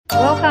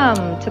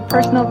Welcome to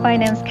Personal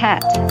Finance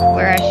Cat,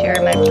 where I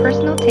share my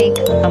personal take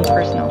on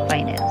personal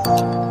finance.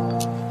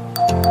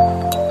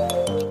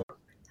 All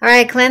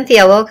right,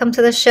 Calanthia, welcome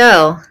to the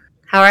show.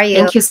 How are you?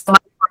 Thank you so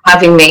much for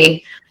having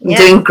me. I'm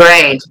doing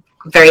great.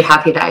 Very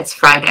happy that it's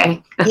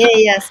Friday.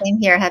 Yeah, same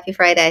here. Happy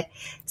Friday.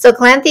 So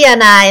Calanthia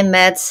and I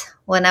met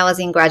when I was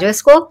in graduate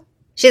school.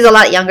 She's a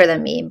lot younger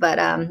than me, but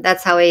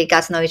that's how we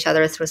got to know each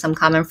other, through some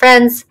common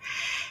friends.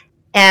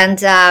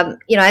 And,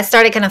 I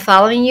started kind of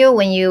following you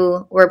when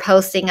you were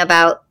posting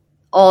about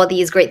all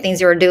these great things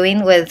you were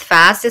doing with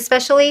FAST,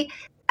 especially.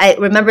 I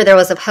remember there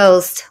was a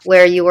post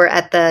where you were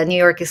at the New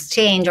York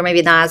Exchange, or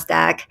maybe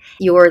NASDAQ.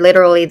 You were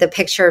literally the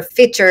picture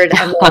featured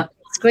on the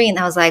screen.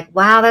 I was like,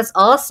 wow, that's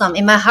awesome.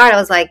 In my heart, I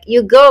was like,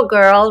 you go,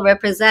 girl,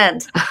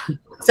 represent.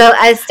 So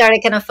I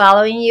started kind of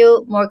following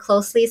you more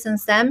closely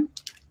since then.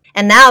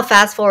 And now,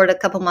 fast forward a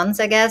couple months,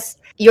 I guess,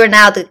 you're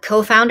now the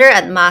co-founder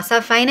at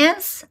Masa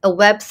Finance, a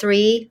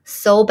Web3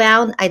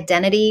 soul-bound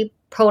identity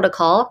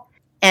protocol.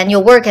 And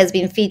your work has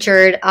been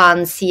featured on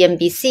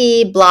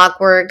CNBC,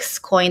 Blockworks,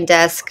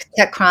 CoinDesk,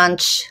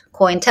 TechCrunch,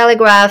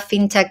 Cointelegraph,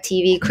 FinTech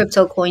TV,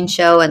 Crypto Coin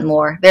Show, and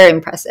more. Very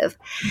impressive.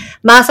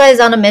 Masa is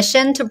on a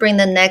mission to bring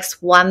the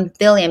next 1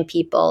 billion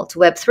people to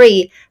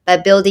Web3 by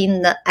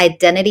building the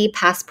identity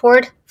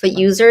passport for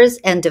users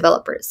and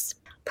developers.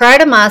 Prior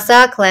to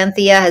Masa,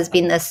 Calanthia has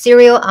been a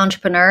serial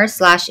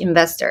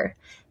entrepreneur/investor.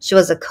 She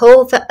was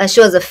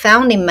a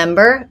founding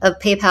member of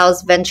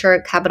PayPal's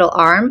venture capital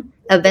arm,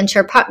 a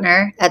venture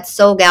partner at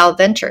SoGal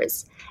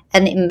Ventures,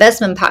 an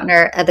investment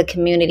partner at the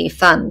Community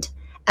Fund,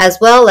 as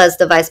well as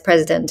the vice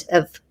president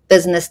of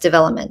business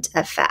development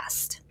at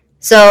FAST.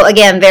 So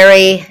again,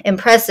 very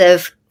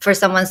impressive for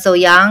someone so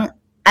young.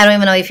 I don't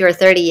even know if you're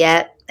 30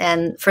 yet.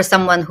 And for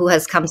someone who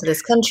has come to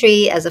this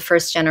country as a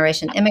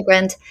first-generation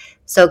immigrant.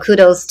 So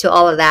kudos to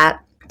all of that.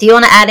 Do you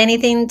want to add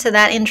anything to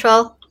that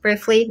intro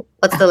briefly?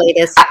 What's the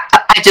latest?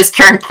 I just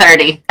turned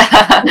 30.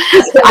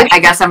 I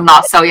guess I'm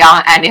not so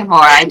young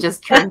anymore. I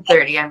just turned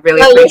 30. I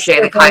really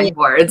appreciate the kind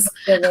words.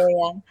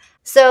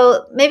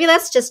 So maybe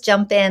let's just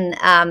jump in.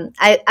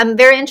 I'm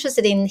very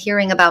interested in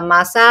hearing about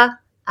Masa.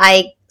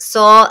 I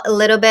saw a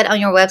little bit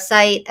on your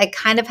website. I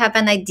kind of have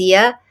an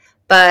idea,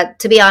 but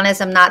to be honest,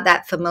 I'm not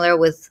that familiar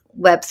with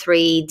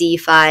Web3,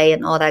 DeFi,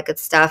 and all that good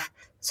stuff.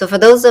 So for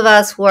those of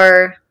us who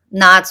are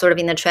not sort of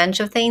in the trench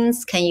of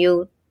things, can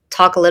you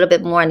talk a little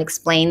bit more and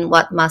explain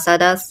what Masa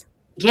does?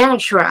 Yeah,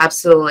 sure,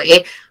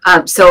 absolutely.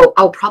 So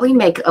I'll probably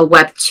make a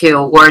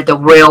Web2 or the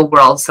real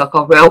world,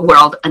 so-called real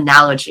world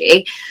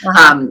analogy.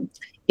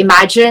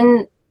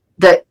 Imagine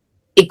the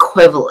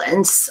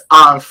equivalence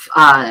of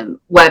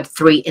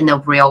Web3 in the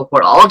real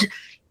world.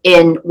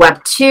 In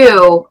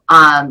Web2,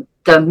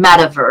 the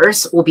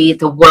metaverse will be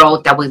the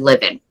world that we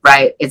live in,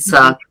 right? It's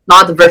not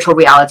the virtual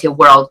reality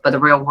world, but the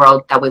real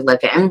world that we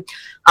live in.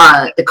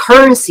 The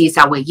currencies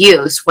that we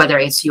use, whether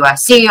it's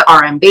USD,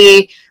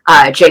 RMB,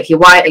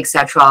 JPY,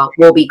 etc.,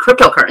 will be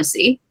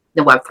cryptocurrency,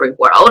 the Web3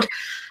 world.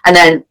 And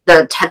then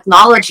the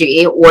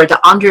technology or the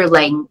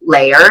underlying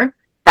layer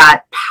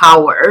that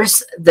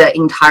powers the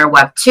entire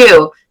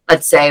Web2,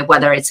 let's say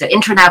whether it's an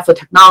internet for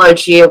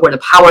technology or the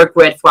power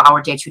grid for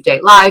our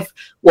day-to-day life,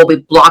 will be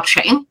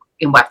blockchain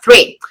in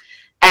Web3.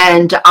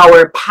 And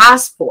our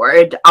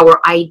passport,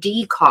 our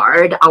ID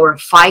card, our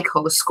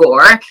FICO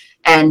score,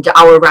 and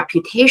our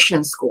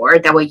reputation score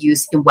that we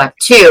use in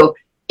Web2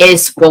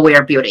 is what we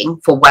are building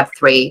for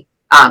Web3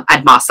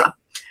 at Masa.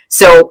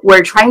 So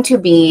we're trying to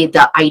be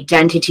the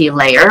identity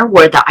layer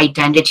or the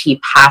identity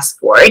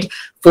passport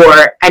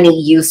for any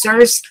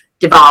users,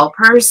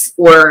 developers,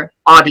 or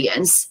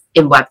audience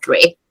in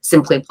Web3,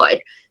 simply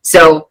put.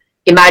 So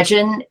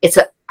imagine it's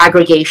an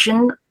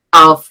aggregation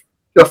of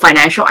your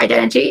financial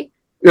identity,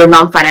 your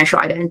non-financial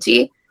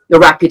identity, your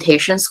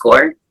reputation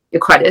score, your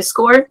credit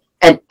score,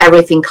 and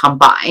everything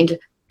combined.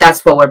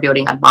 That's what we're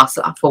building at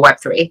Masa for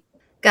Web3.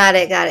 Got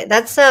it.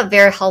 That's a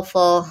very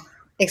helpful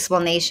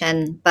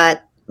explanation.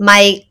 But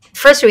my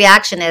first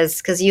reaction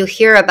is because you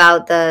hear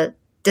about the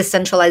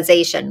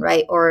decentralization,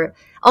 right? Or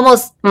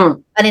almost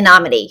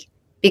anonymity,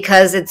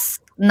 because it's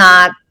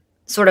not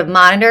sort of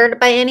monitored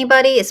by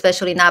anybody,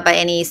 especially not by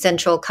any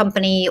central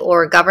company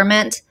or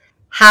government.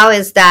 How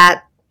is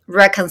that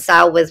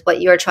reconcile with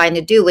what you're trying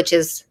to do, which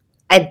is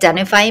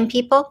identifying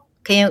people?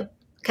 Can you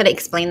kind of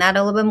explain that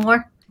a little bit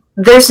more?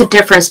 There's a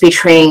difference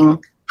between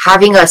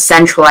having a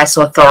centralized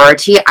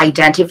authority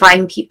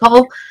identifying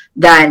people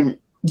than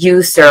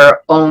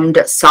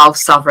user-owned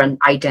self-sovereign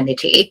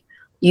identity.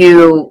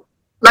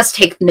 Let's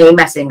take name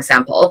as an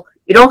example.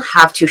 You don't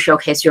have to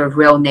showcase your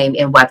real name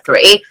in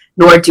Web3,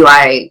 nor do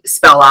I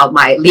spell out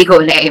my legal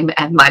name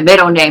and my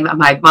middle name and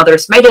my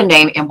mother's maiden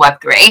name in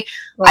Web3.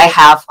 Right. I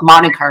have a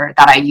moniker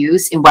that I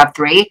use in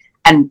Web3,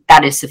 and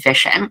that is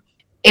sufficient.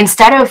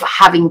 Instead of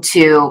having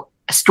to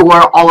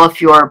store all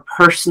of your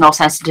personal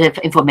sensitive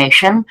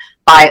information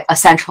by a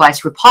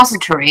centralized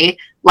repository,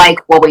 like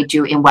what we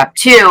do in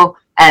Web2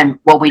 and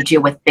what we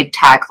do with big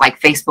tech like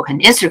Facebook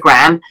and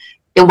Instagram,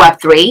 in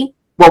Web3,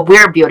 what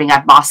we're building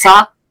at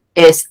Masa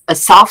is a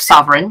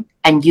self-sovereign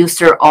and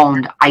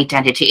user-owned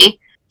identity.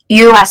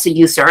 you as a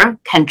user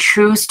can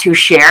choose to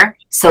share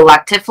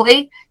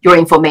selectively your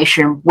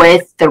information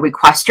with the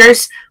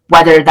requesters,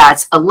 whether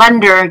that's a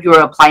lender you're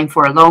applying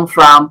for a loan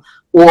from,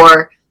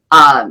 or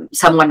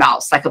someone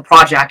else, like a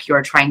project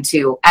you're trying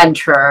to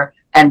enter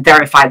and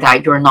verify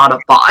that you're not a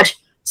bot.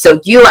 So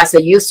you as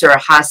a user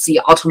has the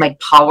ultimate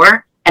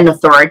power and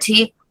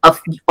authority of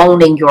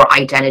owning your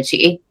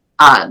identity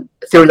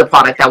through the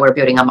product that we're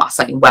building on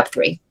Masa in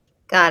Web3.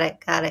 Got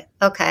it.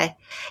 Okay.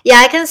 Yeah,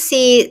 I can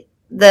see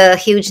the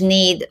huge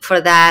need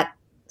for that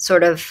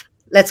sort of,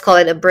 let's call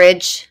it a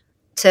bridge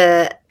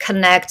to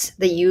connect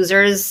the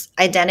user's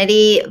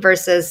identity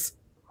versus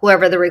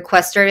whoever the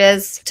requester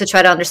is, to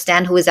try to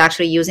understand who is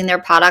actually using their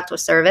product or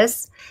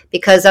service.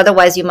 Because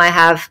otherwise you might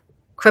have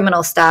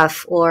criminal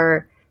stuff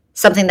or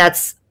something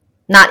that's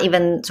not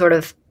even sort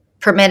of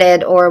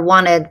permitted or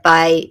wanted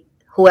by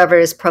whoever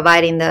is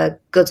providing the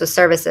goods or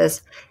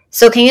services.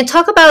 So can you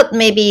talk about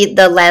maybe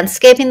the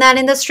landscape in that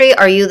industry?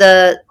 Are you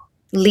the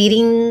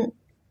leading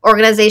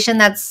organization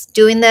that's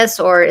doing this,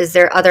 or is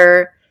there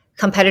other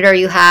competitor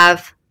you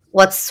have?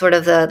 What's sort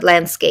of the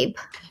landscape?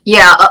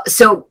 Yeah,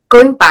 so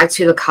going back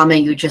to the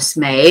comment you just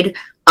made,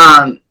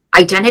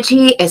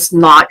 identity is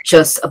not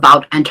just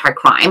about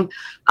anti-crime.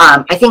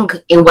 I think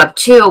in Web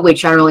 2, we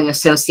generally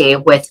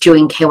associate with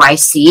doing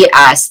KYC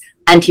as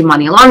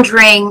anti-money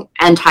laundering,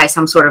 anti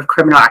some sort of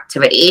criminal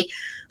activity.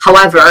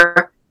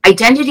 However,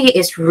 identity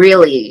is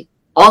really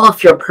all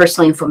of your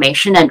personal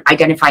information and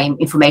identifying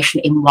information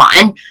in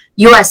one.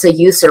 You as a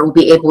user will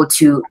be able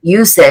to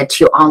use it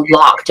to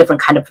unlock different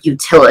kind of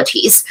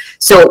utilities.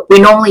 So we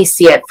normally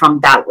see it from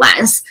that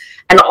lens.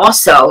 And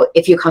also,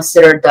 if you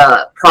consider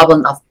the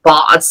problem of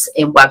bots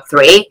in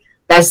Web3,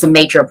 that's a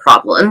major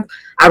problem.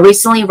 I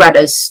recently read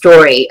a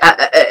study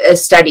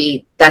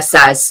that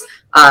says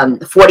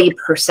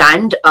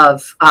 40%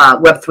 of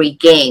Web3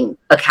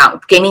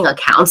 gaming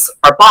accounts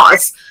are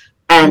bots.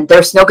 And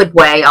there's no good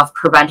way of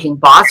preventing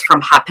bots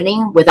from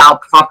happening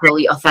without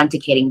properly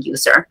authenticating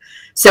user.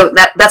 So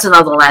that's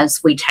another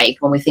lens we take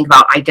when we think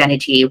about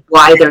identity,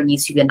 why there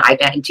needs to be an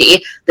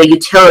identity, the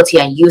utility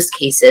and use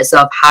cases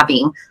of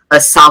having a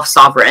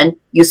self-sovereign,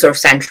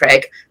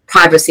 user-centric,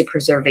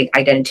 privacy-preserving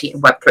identity in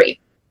Web3.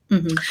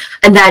 Mm-hmm.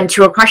 And then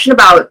to a question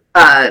about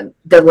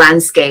the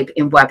landscape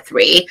in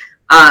Web3,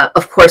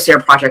 of course, there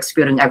are projects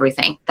building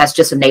everything. That's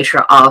just the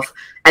nature of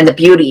and the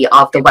beauty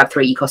of the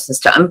Web3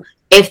 ecosystem.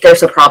 If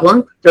there's a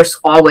problem, there's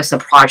always a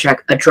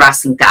project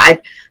addressing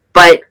that.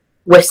 But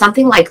with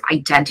something like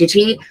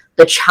identity,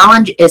 the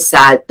challenge is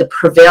that the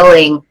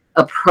prevailing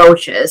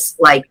approaches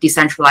like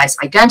decentralized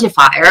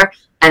identifier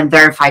and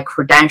verified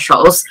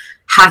credentials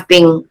have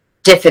been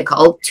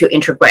difficult to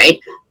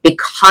integrate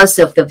because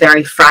of the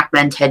very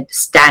fragmented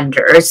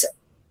standards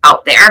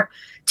out there.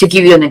 To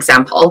give you an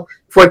example,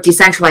 for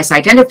decentralized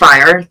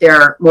identifier,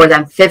 there are more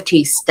than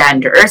 50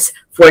 standards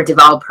for a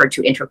developer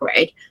to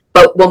integrate.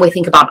 But when we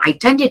think about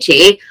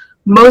identity,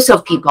 most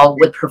of people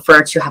would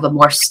prefer to have a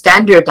more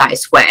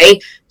standardized way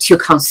to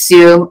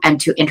consume and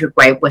to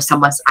integrate with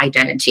someone's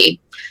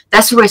identity.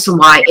 That's the reason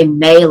why in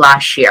May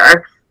last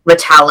year,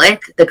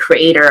 Vitalik, the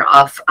creator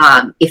of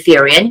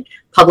Ethereum,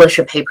 published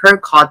a paper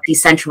called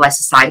Decentralized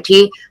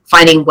Society,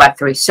 Finding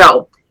Web3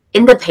 Soul.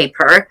 In the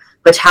paper,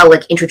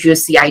 Vitalik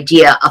introduced the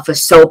idea of a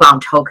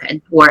soul-bound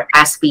token, or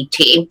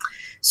SBT.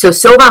 So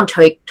soul-bound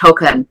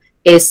token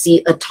is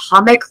the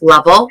atomic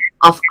level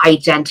of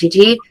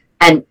identity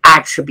and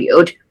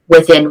attribute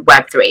within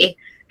Web3.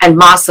 And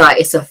Masa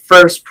is the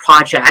first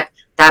project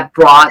that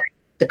brought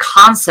the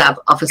concept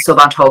of a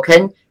soul-bound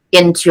token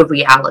into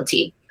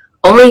reality.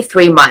 Only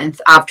 3 months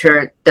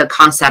after the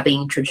concept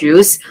being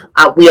introduced,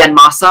 we at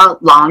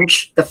Masa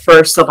launched the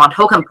first soul-bound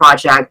token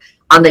project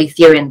on the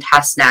Ethereum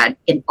testnet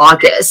in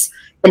August.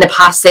 In the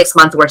past 6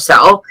 months or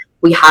so,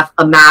 we have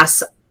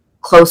amassed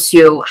close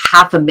to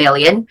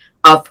 500,000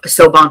 of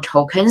soul-bound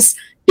tokens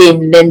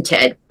being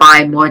minted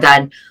by more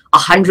than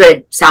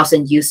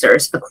 100,000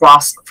 users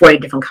across 40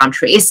 different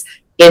countries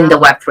in the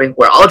Web3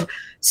 world.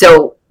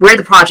 So we're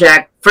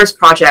the first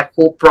project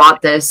who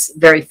brought this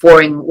very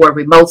foreign or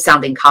remote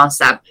sounding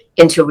concept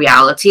into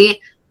reality.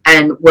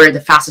 And we're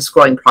the fastest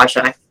growing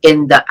project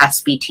in the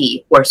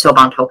SBT or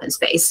soul-bound token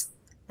space.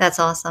 That's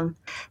awesome.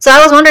 So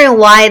I was wondering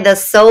why the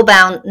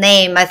soul-bound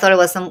name. I thought it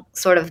was some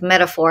sort of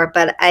metaphor,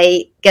 but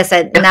I guess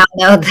I now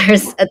know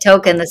there's a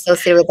token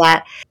associated with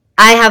that.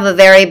 I have a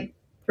very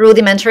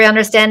rudimentary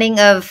understanding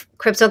of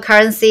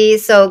cryptocurrency.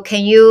 So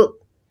can you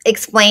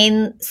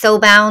explain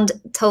soul-bound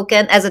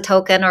token as a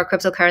token or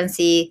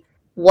cryptocurrency?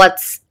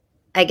 What's,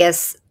 I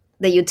guess,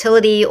 the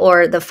utility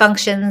or the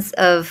functions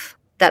of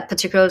that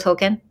particular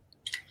token?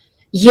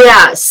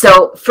 Yeah.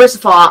 So first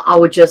of all, I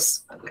would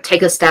just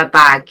take a step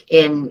back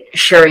in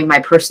sharing my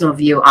personal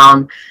view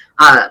on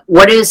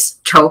what is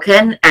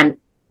token and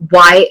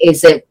why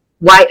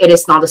it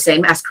is not the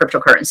same as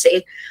cryptocurrency.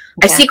 Okay.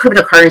 I see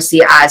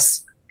cryptocurrency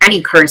as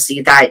any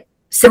currency that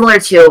similar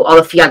to all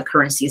the fiat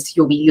currencies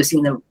you'll be using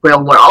in the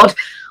real world.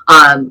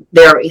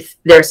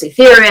 There's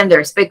Ethereum,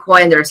 there's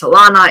Bitcoin, there's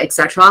Solana,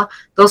 etc.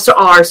 Those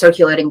are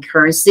circulating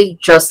currency,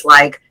 just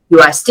like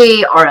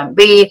USD,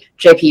 RMB,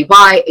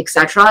 JPY,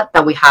 etc.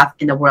 that we have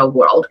in the real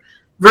world.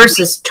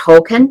 Versus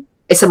token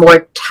is a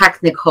more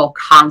technical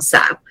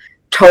concept.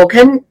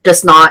 Token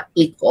does not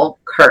equal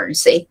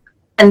currency.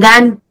 And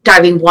then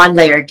diving one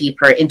layer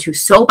deeper into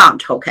soulbound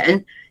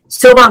token.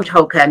 Soulbound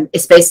token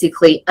is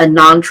basically a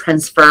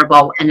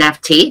non-transferable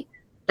NFT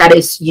that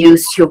is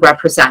used to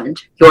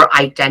represent your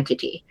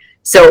identity.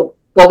 So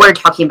what we're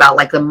talking about,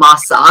 like the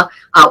masa,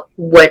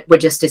 what we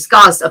just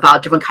discussed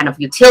about different kind of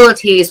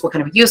utilities, what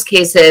kind of use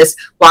cases,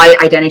 why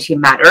identity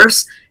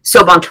matters.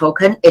 Soulbound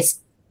token is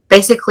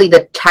basically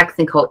the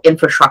technical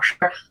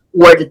infrastructure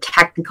or the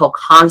technical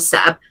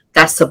concept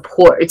that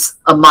supports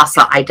a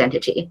masa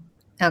identity.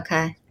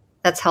 Okay,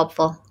 that's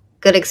helpful.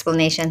 Good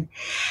explanation.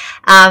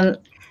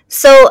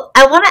 So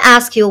I want to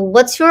ask you,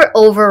 what's your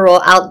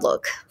overall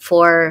outlook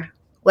for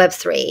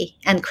Web3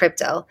 and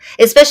crypto,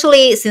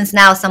 especially since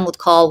now some would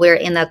call we're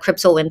in a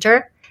crypto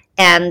winter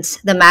and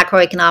the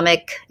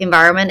macroeconomic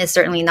environment is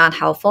certainly not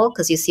helpful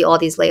because you see all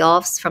these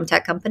layoffs from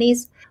tech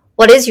companies.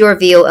 What is your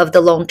view of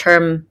the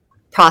long-term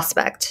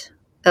prospect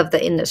of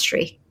the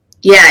industry?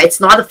 Yeah, it's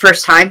not the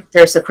first time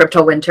there's a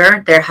crypto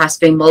winter. There has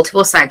been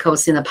multiple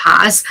cycles in the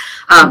past.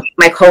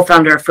 My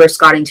co-founder first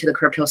got into the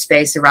crypto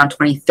space around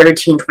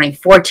 2013,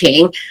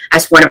 2014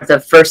 as one of the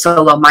first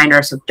solo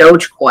miners of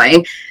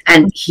Dogecoin.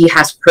 And he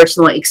has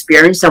personally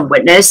experienced and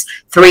witnessed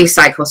 3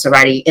 cycles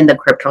already in the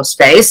crypto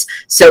space.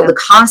 So the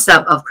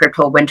concept of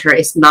crypto winter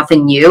is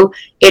nothing new.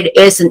 It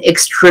is an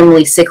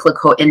extremely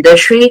cyclical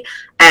industry.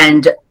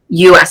 And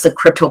you as a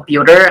crypto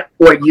builder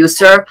or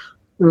user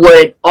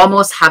would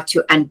almost have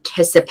to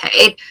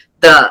anticipate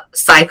the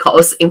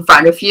cycles in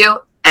front of you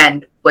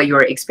and what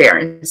you're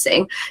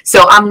experiencing.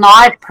 So I'm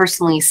not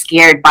personally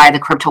scared by the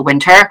crypto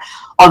winter,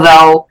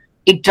 although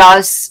it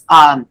does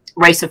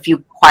raise a few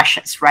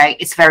questions, right?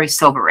 It's very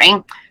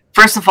sobering.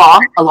 First of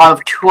all, a lot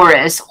of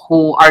tourists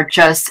who are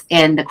just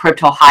in the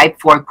crypto hype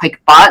for a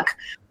quick buck.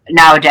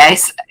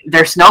 Nowadays,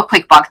 there's no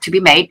quick buck to be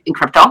made in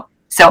crypto.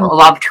 So a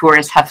lot of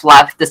tourists have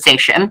left the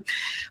station.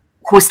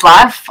 Who's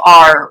left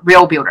are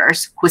real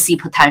builders who see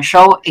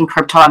potential in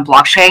crypto and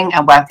blockchain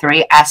and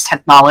Web3 as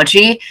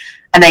technology,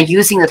 and then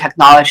using the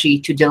technology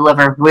to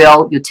deliver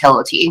real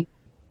utility.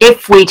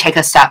 If we take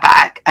a step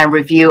back and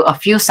review a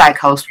few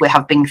cycles we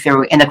have been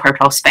through in the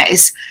crypto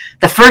space,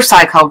 the first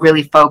cycle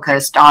really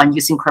focused on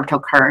using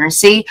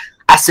cryptocurrency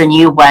as a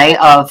new way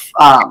of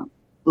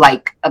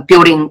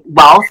building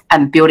wealth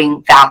and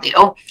building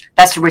value.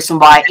 That's the reason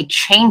why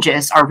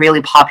exchanges are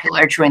really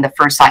popular during the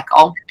first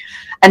cycle.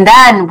 And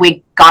then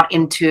we got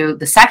into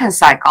the second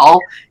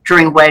cycle,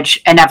 during which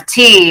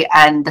NFT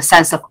and the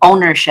sense of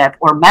ownership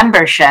or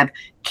membership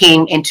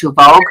came into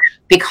vogue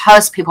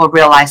because people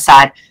realized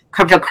that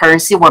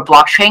cryptocurrency or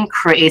blockchain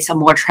creates a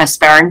more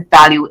transparent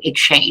value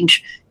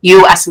exchange.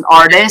 You as an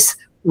artist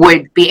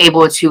would be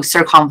able to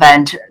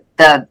circumvent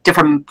the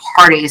different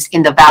parties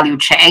in the value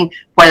chain,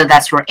 whether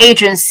that's your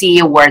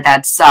agency or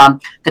that's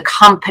the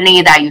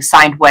company that you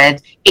signed with,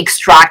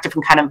 extract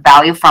different kind of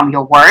value from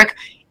your work.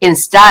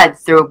 Instead,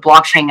 through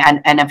blockchain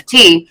and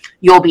NFT,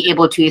 you'll be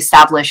able to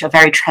establish a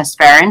very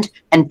transparent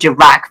and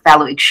direct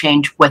value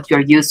exchange with your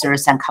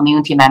users and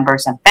community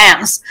members and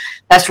fans.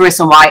 That's the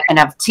reason why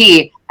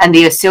NFT and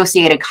the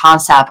associated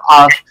concept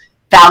of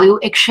value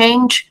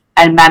exchange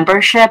and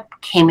membership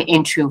came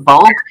into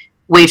vogue,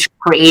 which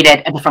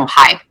created a different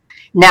hype.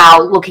 Now,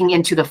 looking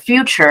into the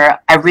future,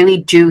 I really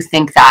do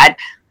think that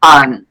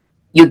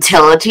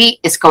utility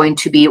is going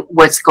to be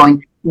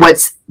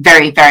what's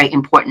very, very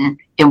important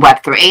in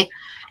Web3.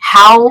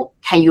 How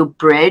can you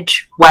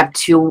bridge Web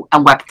 2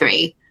 and Web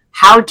 3?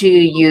 How do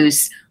you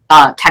use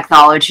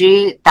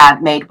technology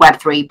that made Web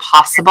 3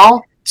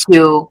 possible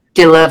to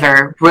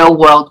deliver real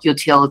world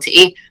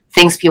utility,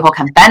 things people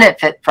can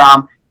benefit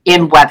from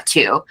in Web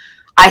 2?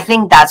 I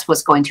think that's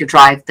what's going to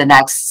drive the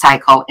next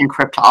cycle in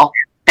crypto.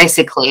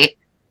 Basically,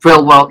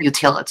 real world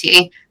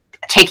utility.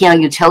 Taking a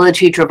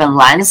utility driven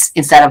lens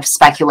instead of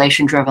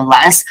speculation driven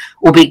lens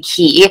will be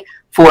key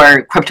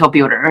for crypto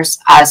builders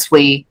as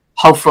we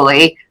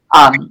hopefully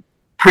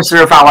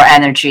preserve our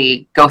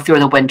energy, go through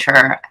the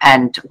winter,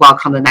 and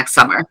welcome the next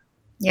summer.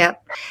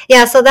 Yep.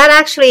 Yeah. So that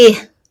actually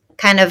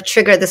kind of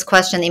triggered this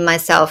question in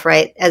myself,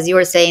 right? As you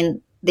were saying,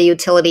 the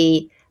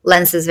utility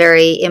lens is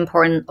very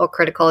important or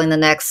critical in the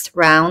next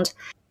round.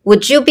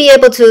 Would you be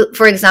able to,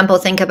 for example,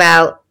 think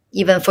about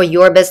even for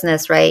your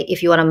business, right?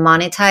 If you want to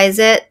monetize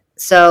it.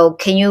 So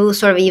can you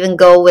sort of even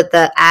go with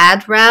the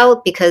ad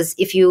route? Because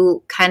if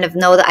you kind of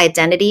know the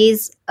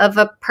identities of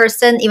a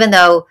person, even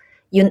though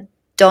you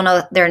don't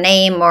know their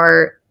name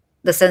or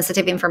the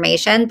sensitive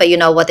information, but you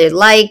know what they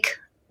like,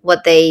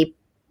 what they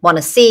want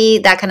to see,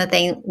 that kind of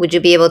thing. Would you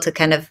be able to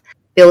kind of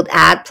build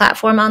ad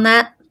platform on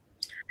that?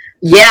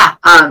 Yeah,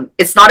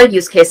 it's not a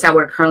use case that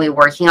we're currently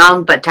working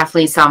on, but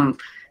definitely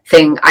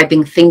something I've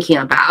been thinking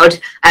about.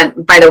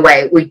 And by the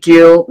way, we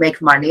do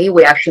make money.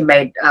 We actually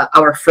made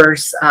our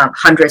first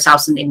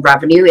 100,000 in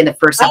revenue in the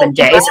first 7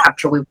 days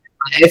after we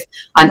live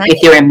on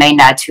Ethereum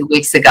mainnet 2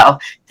 weeks ago.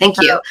 Thank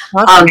you.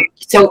 Awesome.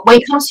 So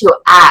when it comes to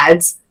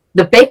ads,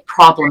 the big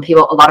problem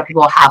a lot of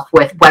people have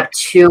with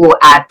Web2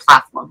 ad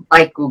platform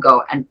like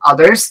Google and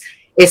others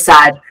is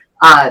that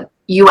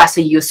you as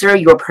a user,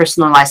 your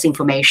personalized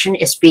information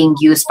is being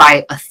used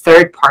by a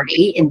third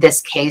party, in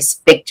this case,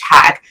 big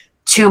tech,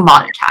 to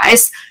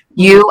monetize.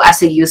 You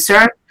as a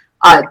user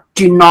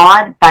do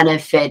not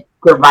benefit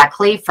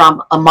directly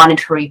from a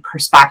monetary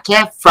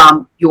perspective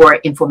from your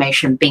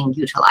information being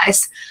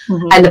utilized.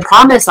 And the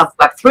promise of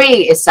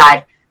Web3 is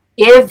that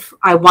if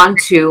I want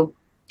to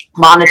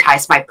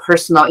monetize my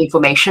personal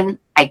information,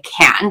 I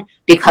can,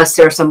 because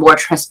there's a more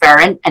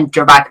transparent and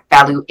direct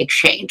value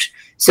exchange.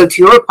 So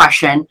to your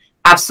question,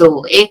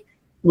 absolutely.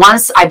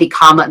 Once I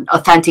become an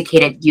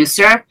authenticated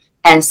user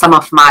and some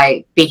of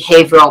my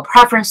behavioral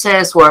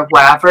preferences or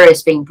whatever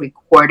is being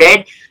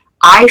recorded,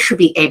 I should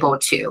be able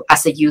to,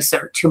 as a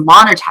user, to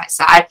monetize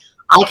that.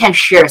 I can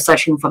share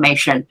such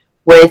information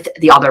with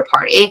the other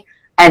party,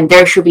 and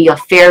there should be a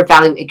fair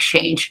value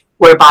exchange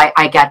whereby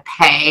I get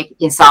paid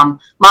in some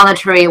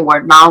monetary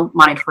or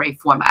non-monetary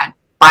format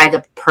by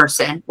the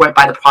person or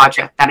by the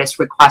project that is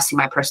requesting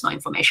my personal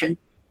information.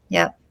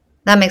 Yeah,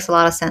 that makes a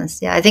lot of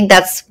sense. Yeah, I think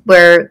that's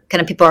where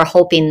kind of people are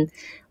hoping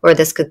where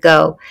this could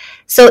go.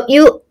 So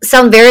you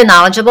sound very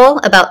knowledgeable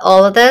about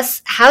all of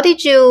this. How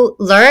did you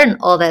learn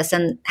all this,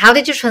 and how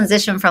did you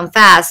transition from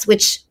fast,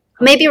 which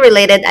may be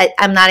related,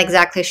 I'm not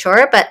exactly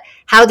sure, but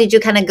how did you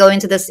kind of go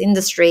into this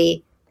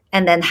industry,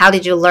 and then how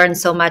did you learn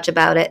so much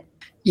about it?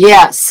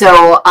 Yeah,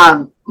 so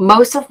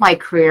most of my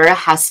career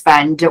has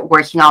spent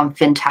working on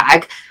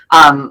fintech.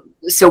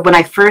 So when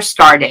I first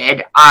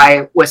started,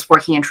 I was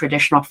working in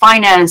traditional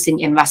finance, in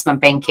investment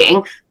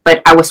banking,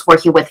 but I was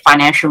working with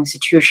financial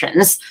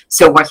institutions.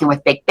 So working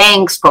with big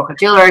banks, broker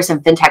dealers,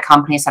 and fintech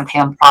companies and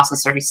payment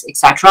processors,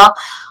 etc.,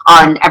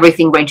 on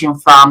everything ranging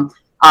from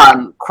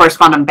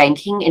correspondent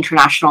banking,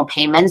 international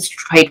payments,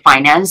 trade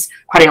finance,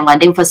 credit and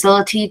lending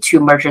facility, to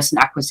mergers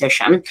and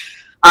acquisition.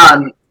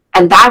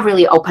 And that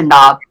really opened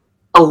up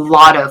a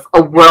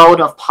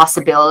world of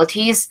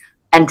possibilities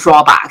and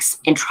drawbacks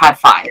in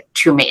TradFi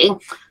to me.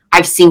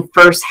 I've seen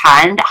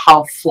firsthand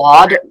how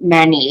flawed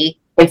many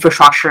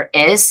infrastructure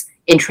is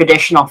in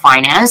traditional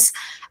finance.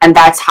 And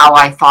that's how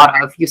I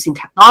thought of using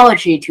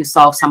technology to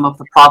solve some of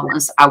the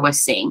problems I was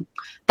seeing.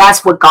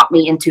 That's what got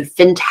me into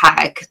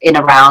fintech in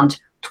around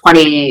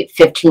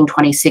 2015,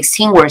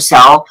 2016 or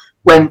so,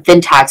 when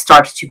fintech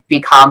started to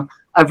become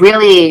a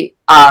really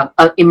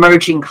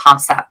emerging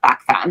concept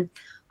back then.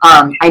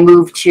 I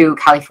moved to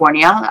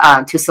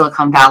California, to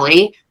Silicon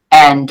Valley,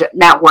 and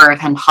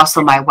network and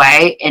hustle my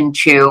way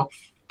into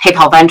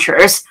PayPal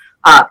Ventures.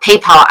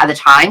 PayPal at the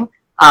time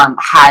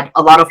had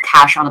a lot of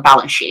cash on the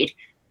balance sheet,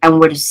 and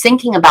we're just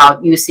thinking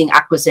about using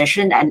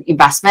acquisition and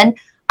investment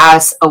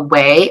as a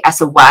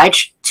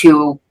wedge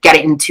to get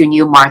into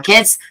new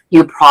markets,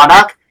 new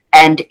product,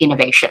 and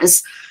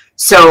innovations.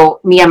 So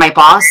me and my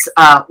boss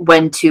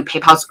went to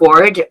PayPal's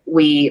board.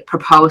 We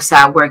proposed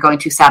that we're going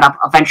to set up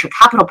a venture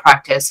capital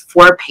practice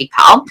for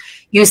PayPal,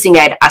 using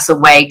it as a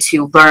way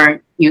to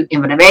learn new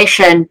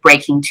innovation,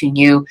 break into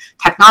new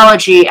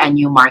technology and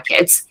new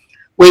markets.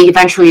 We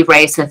eventually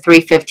raised a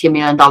 $350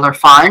 million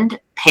fund,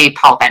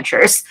 PayPal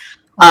Ventures.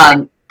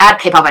 At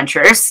PayPal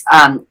Ventures,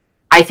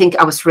 I think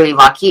I was really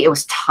lucky. It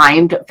was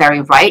timed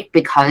very right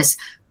because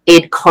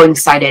it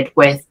coincided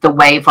with the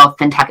wave of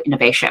fintech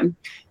innovation.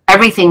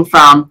 Everything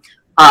from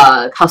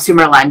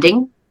consumer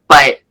lending,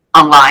 but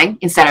online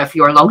instead of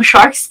your loan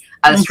sharks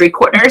at the street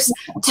corners,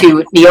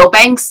 to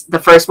neobanks, the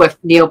first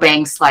with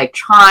neobanks like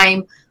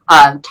Chime,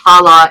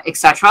 Tala,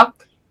 etc.,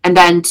 and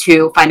then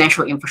to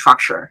financial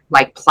infrastructure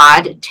like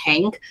Plaid,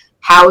 Tank,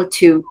 how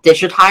to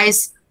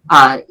digitize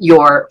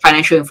your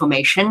financial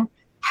information,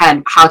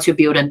 and how to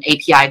build an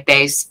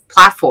API-based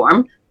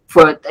platform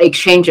for the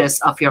exchanges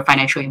of your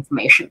financial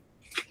information.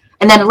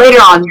 And then later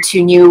on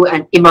to new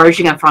and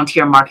emerging and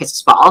frontier markets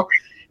as well,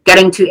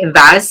 getting to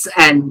invest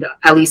and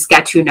at least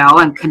get to know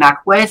and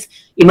connect with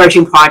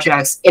emerging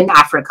projects in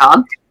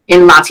Africa,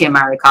 in Latin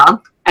America,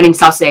 and in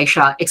South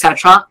Asia,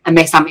 etc., and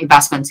make some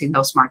investments in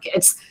those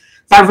markets.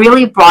 That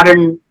really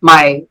broadened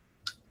my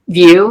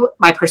view,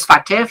 my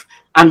perspective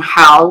on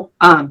how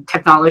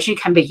technology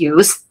can be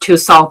used to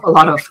solve a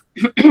lot of,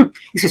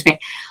 a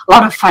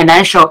lot of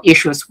financial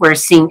issues we're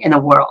seeing in the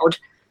world.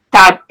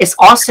 That is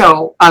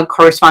also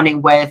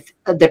corresponding with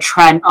the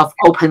trend of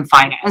open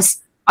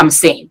finance I'm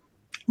seeing,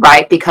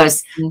 right?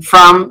 Because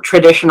from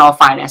traditional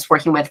finance,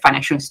 working with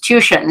financial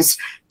institutions,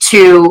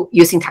 to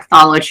using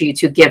technology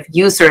to give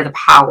user the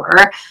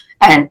power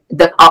and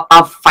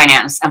of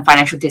finance and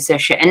financial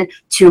decision,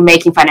 to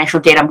making financial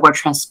data more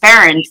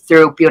transparent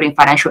through building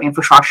financial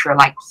infrastructure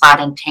like Plaid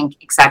and Tink,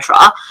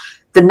 etc.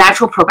 The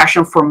natural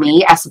progression for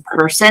me as a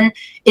person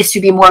is to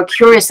be more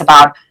curious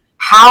about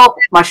how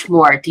much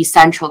more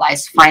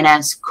decentralized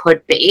finance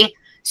could be.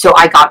 So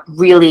I got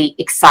really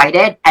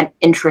excited and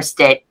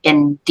interested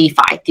in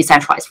DeFi,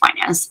 decentralized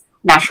finance,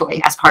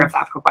 naturally as part of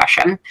that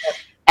progression.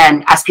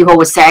 And as people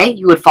would say,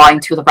 you would fall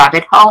into the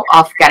rabbit hole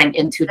of getting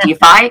into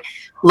DeFi,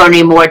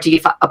 learning more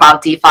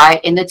about DeFi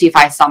in the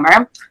DeFi summer,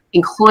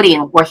 including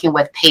working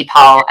with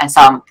PayPal and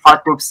some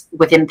product groups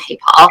within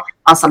PayPal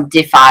on some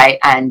DeFi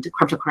and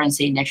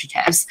cryptocurrency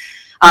initiatives.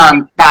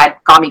 That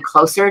got me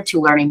closer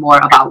to learning more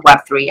about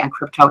Web3 and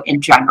crypto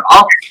in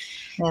general.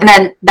 Yeah. And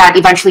then that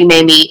eventually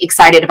made me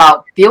excited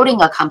about building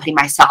a company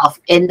myself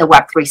in the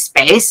Web3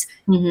 space.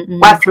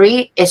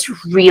 Web3 is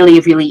really,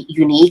 really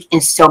unique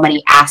in so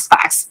many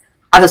aspects.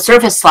 At the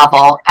surface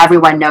level,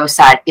 everyone knows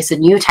that it's a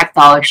new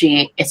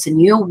technology, it's a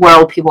new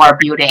world people are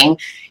building.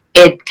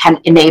 It can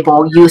enable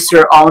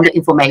user-owned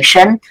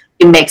information.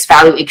 It makes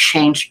value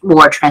exchange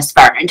more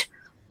transparent.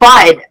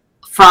 But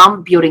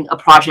from building a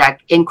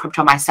project in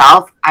crypto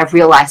myself, I've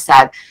realized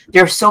that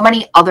there are so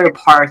many other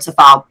parts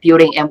about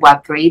building in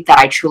Web3 that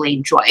I truly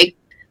enjoy.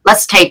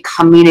 Let's take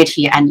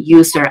community and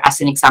user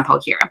as an example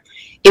here.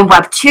 In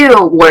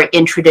Web2, or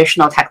in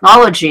traditional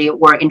technology,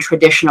 or in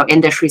traditional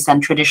industries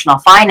and traditional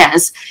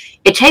finance,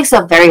 it takes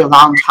a very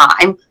long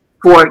time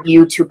for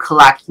you to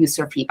collect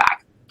user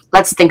feedback.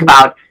 Let's think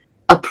about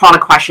a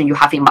product question you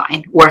have in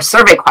mind, or a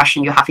survey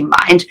question you have in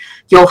mind.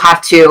 You'll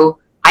have to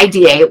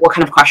ideate what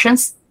kind of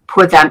questions,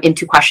 put them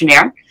into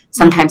questionnaire.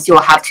 Sometimes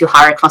you'll have to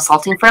hire a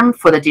consulting firm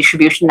for the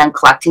distribution and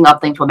collecting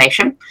of the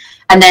information.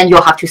 And then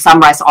you'll have to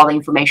summarize all the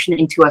information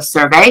into a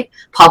survey,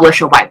 publish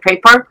a white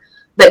paper.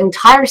 The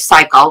entire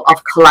cycle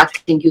of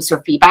collecting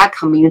user feedback,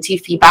 community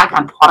feedback,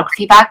 and product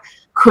feedback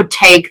could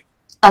take,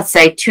 let's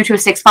say, 2 to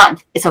 6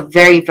 months. It's a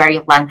very,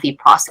 very lengthy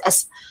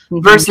process.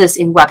 Versus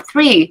in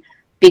Web3,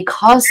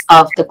 because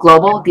of the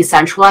global,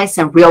 decentralized,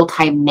 and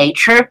real-time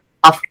nature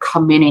of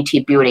community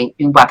building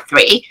in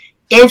Web3,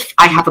 if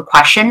I have a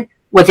question,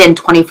 within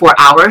 24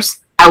 hours,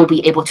 I will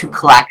be able to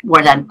collect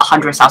more than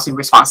 100,000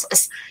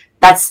 responses.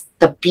 That's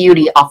the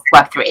beauty of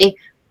Web3,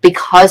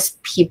 because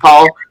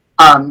people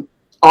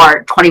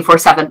are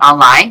 24/7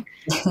 online,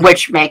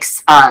 which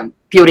makes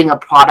building a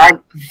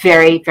product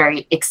very,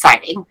 very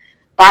exciting.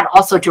 That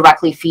also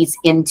directly feeds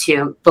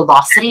into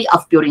velocity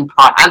of building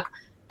product.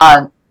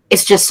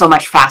 It's just so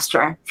much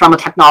faster. From a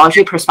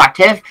technology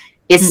perspective,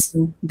 it's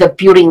the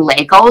building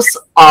Legos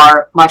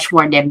are much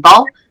more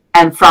nimble.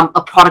 And from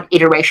a product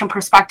iteration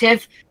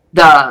perspective,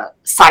 the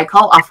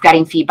cycle of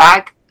getting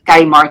feedback,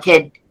 getting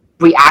market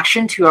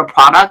reaction to your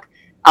product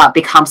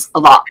becomes a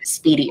lot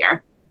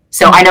speedier.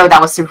 So I know that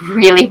was a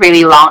really,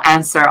 really long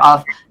answer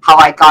of how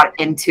I got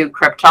into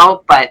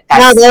crypto, but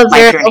that's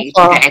my journey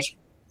today.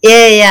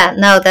 Yeah.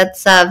 No,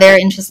 that's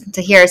very interesting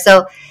to hear.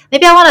 So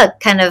maybe I want to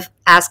kind of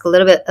ask a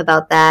little bit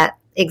about that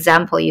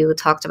example you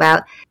talked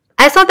about.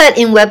 I thought that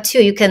in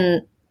Web2, you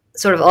can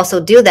sort of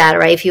also do that,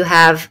 right? If you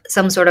have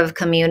some sort of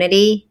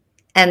community,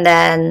 and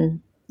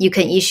then you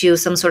can issue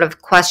some sort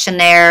of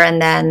questionnaire, and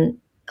then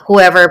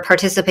whoever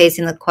participates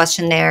in the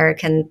questionnaire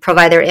can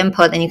provide their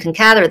input, and you can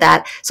gather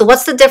that. So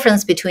what's the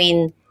difference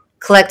between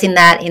collecting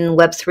that in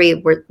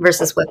Web3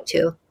 versus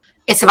Web2?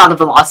 It's about the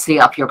velocity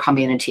of your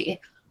community.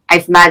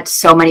 I've met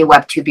so many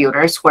Web2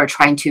 builders who are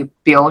trying to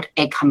build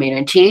a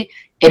community.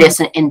 It is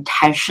an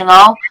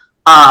intentional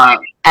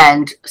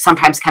and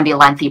sometimes can be a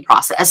lengthy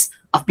process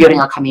of building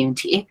a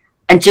community.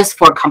 And just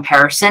for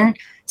comparison,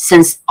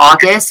 since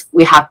August,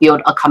 we have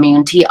built a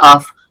community of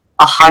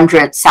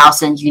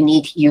 100,000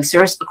 unique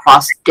users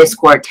across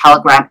Discord,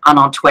 Telegram, and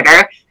on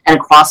Twitter, and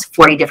across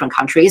 40 different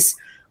countries.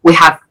 We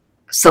have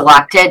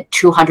selected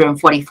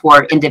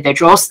 244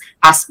 individuals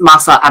as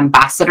Masa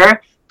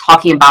ambassador,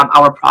 talking about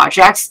our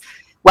projects.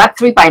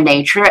 Web3 by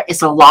nature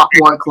is a lot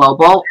more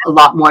global, a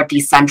lot more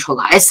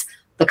decentralized.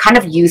 The kind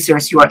of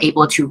users you are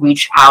able to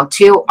reach out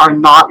to are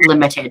not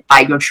limited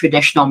by your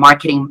traditional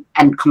marketing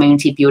and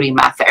community building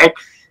method.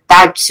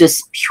 That's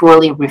just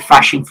purely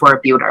refreshing for a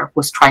builder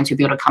who's trying to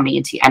build a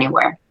community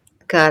anywhere.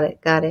 Got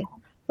it.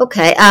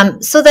 Okay.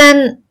 So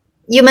then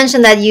you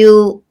mentioned that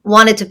you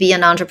wanted to be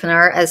an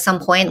entrepreneur at some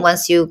point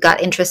once you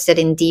got interested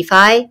in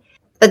DeFi.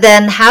 But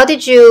then how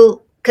did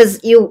you,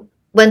 because you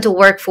went to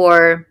work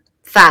for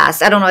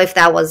Fast. I don't know if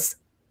that was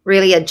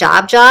really a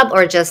job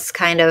or just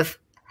kind of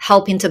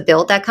helping to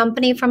build that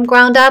company from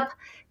ground up.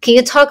 Can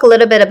you talk a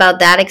little bit about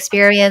that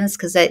experience?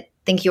 Because I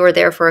think you were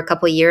there for a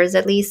couple of years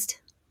at least,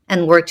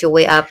 and worked your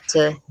way up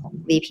to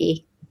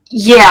VP.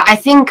 Yeah, I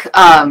think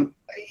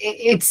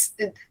it's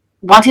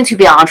wanting to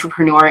be an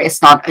entrepreneur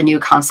is not a new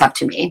concept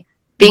to me.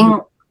 Being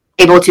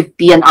able to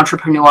be an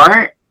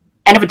entrepreneur,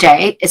 end of the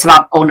day, it's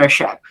about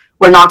ownership.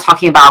 We're not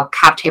talking about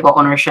cap table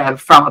ownership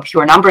from a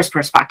pure numbers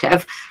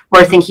perspective.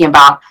 We're thinking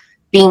about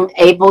being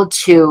able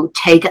to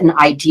take an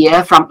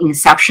idea from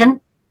inception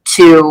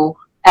to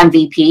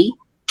MVP,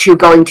 to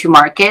going to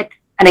market,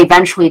 and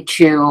eventually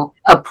to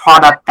a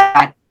product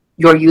that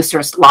your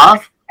users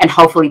love, and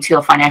hopefully to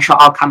a financial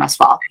outcome as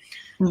well.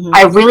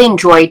 I really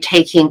enjoy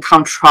taking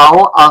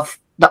control of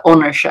the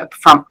ownership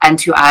from end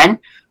to end,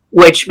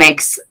 which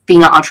makes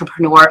being an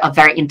entrepreneur a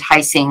very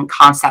enticing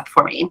concept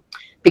for me.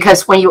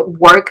 Because when you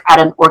work at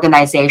an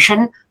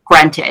organization,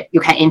 granted, you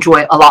can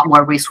enjoy a lot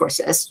more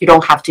resources. You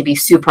don't have to be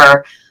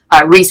super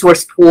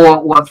resource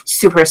pool or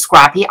super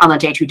scrappy on a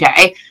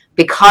day-to-day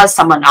because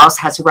someone else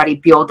has already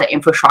built the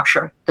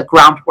infrastructure, the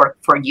groundwork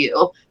for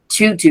you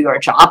to do your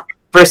job,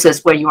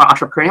 versus when you're an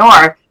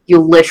entrepreneur, you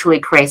literally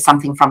create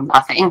something from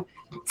nothing.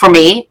 For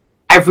me,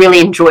 I really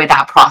enjoy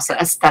that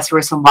process. That's the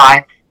reason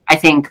why I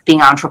think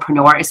being an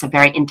entrepreneur is a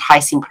very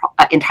enticing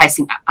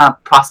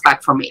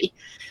prospect for me.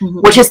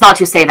 Mm-hmm. Which is not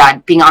to say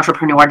that being an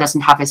entrepreneur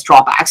doesn't have its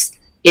drawbacks.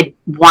 It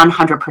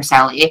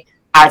 100%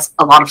 adds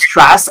a lot of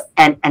stress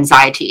and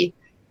anxiety.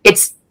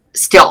 It's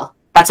still,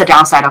 that's a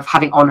downside of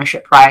having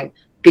ownership, right?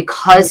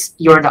 Because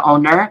you're the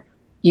owner,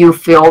 you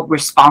feel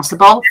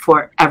responsible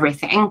for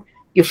everything.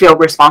 You feel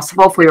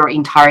responsible for your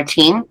entire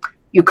team.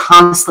 You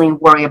constantly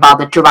worry about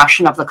the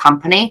direction of the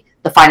company,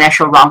 the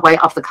financial runway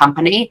of the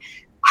company,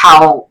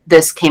 how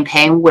this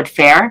campaign would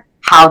fare,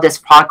 how this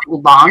product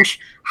will launch,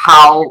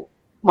 how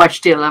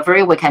much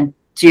delivery we can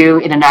do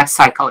in the next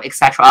cycle,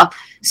 etc.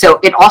 So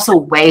it also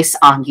weighs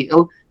on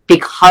you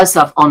because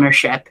of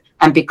ownership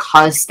and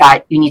because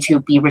that you need to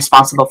be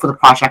responsible for the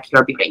project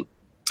you're building.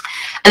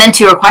 And then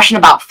to your question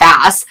about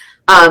FAS,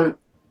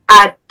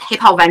 at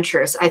PayPal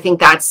Ventures, I think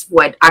that's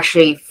what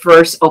actually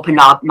first opened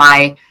up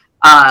my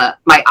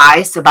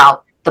eyes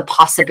about the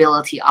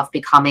possibility of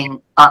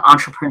becoming an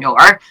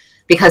entrepreneur,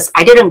 because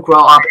I didn't grow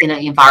up in an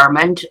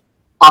environment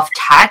of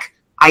tech.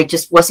 I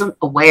just wasn't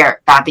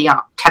aware that being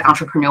a tech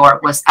entrepreneur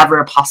was ever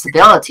a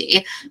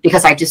possibility,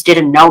 because I just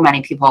didn't know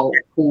many people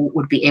who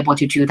would be able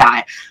to do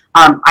that.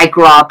 I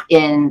grew up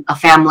in a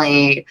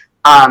family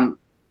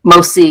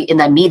mostly in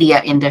the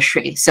media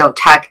industry. So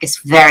tech is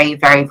very,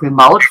 very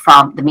remote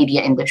from the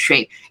media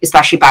industry,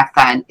 especially back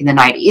then in the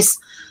 90s.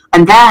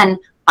 And then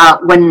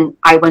when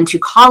I went to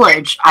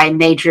college, I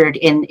majored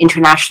in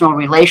international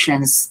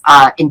relations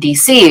in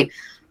DC.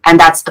 And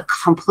that's a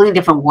completely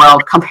different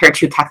world compared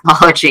to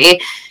technology,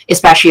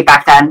 especially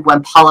back then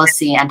when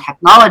policy and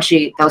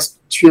technology, those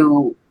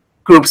two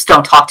groups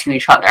don't talk to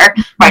each other.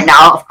 Right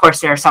now, of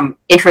course, there's some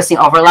interesting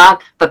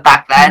overlap, but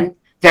back then,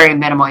 very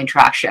minimal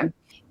interaction.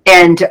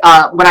 And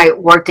when I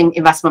worked in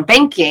investment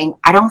banking,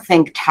 I don't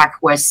think tech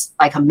was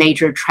like a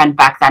major trend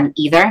back then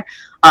either.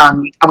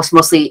 I was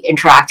mostly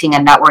interacting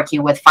and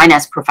networking with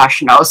finance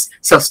professionals.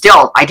 So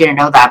still, I didn't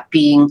know that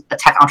being a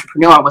tech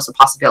entrepreneur was a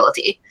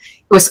possibility.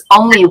 It was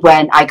only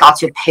when I got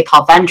to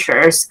PayPal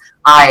Ventures,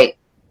 I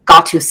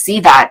got to see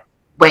that,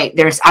 wait,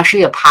 there's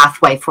actually a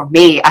pathway for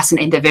me as an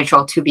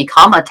individual to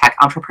become a tech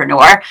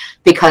entrepreneur,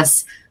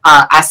 because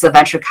as a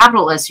venture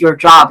capitalist, your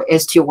job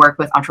is to work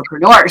with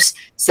entrepreneurs.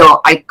 So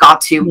I got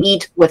to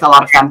meet with a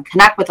lot of them,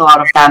 connect with a lot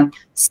of them,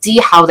 see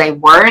how they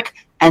work,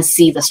 and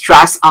see the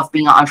stress of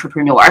being an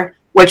entrepreneur,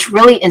 which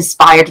really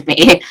inspired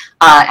me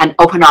and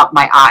opened up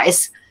my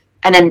eyes.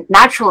 And then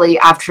naturally,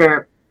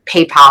 after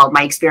PayPal,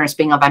 my experience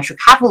being a venture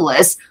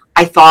capitalist,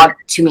 I thought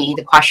to me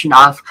the question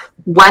of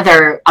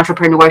whether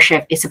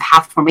entrepreneurship is a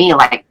path for me,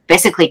 like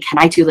basically, can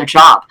I do the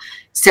job?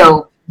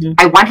 So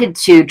I wanted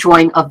to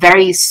join a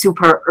very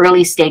super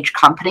early stage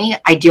company,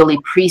 ideally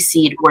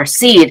pre-seed or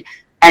seed,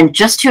 and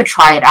just to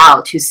try it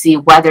out to see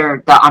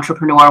whether the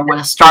entrepreneur with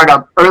a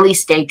startup, early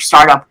stage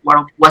startup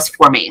was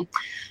for me.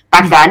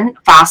 Back then,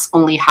 FAS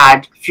only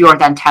had fewer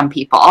than 10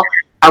 people.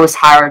 I was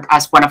hired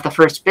as one of the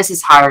first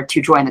business hired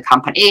to join the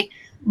company.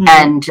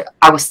 And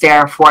I was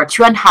there for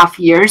 2.5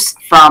 years,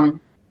 from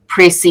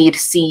pre-seed,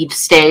 seed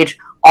stage,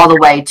 all the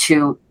way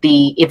to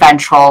the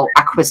eventual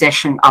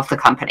acquisition of the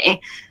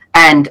company.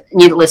 And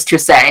needless to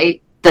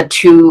say, the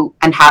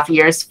 2.5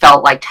 years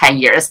felt like 10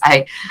 years.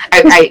 I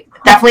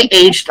definitely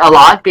aged a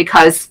lot,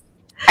 because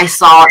I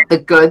saw the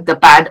good, the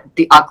bad,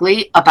 the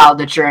ugly about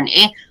the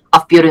journey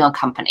of building a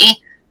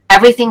company.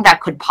 Everything that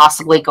could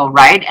possibly go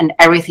right and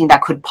everything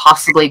that could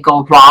possibly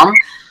go wrong.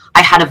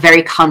 I had a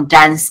very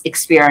condensed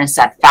experience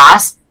at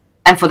FAS.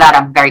 And for that,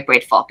 I'm very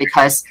grateful,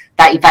 because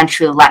that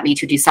eventually led me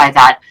to decide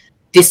that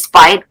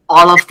despite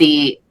all of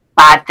the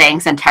bad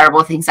things and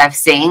terrible things I've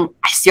seen,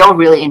 I still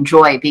really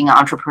enjoy being an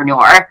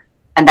entrepreneur.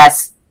 And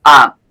that's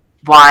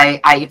why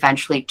I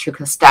eventually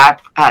took a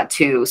step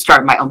to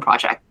start my own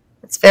project.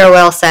 It's very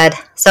well said.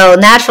 So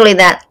naturally,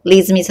 that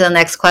leads me to the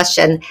next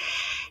question.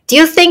 Do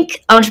you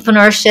think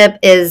entrepreneurship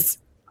is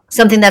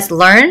something that's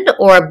learned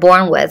or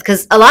born with?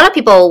 Because a lot of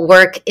people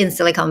work in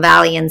Silicon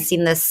Valley and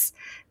seen this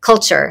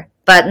culture,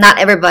 but not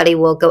everybody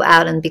will go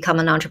out and become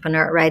an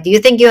entrepreneur, right? Do you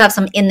think you have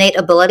some innate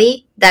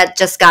ability that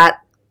just got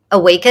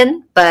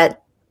awakened,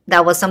 but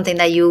that was something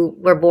that you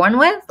were born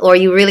with, or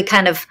you really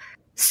kind of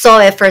saw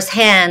it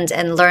firsthand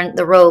and learned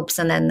the ropes,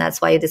 and then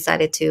that's why you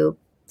decided to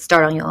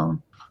start on your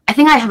own? I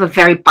think I have a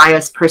very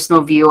biased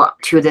personal view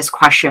to this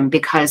question,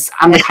 because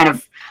I'm the kind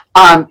of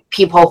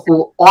people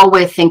who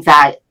always think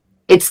that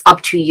it's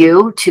up to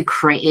you to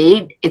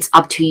create, it's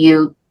up to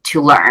you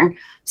to learn.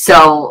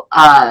 So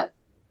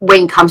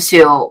when it comes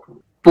to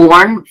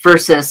born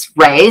versus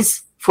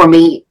raised, for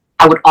me,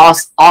 I would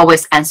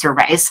always answer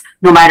race,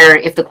 no matter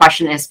if the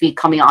question is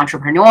becoming an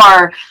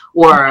entrepreneur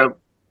or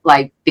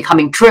like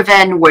becoming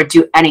driven or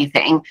do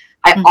anything.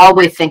 I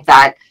always think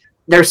that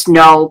there's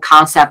no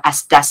concept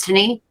as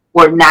destiny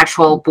or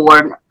natural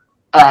born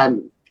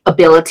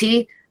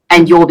ability.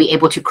 and you'll be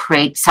able to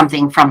create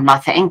something from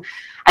nothing.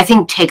 I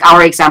think take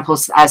our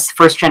examples as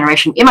first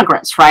generation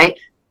immigrants, right?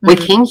 We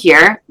came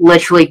here,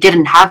 literally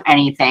didn't have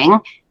anything,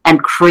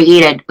 and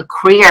created a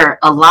career,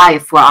 a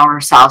life for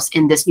ourselves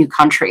in this new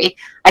country.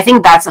 I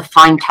think that's a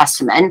fine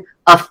testament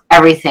of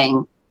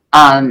everything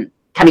can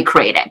be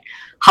created.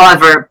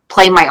 However,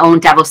 play my own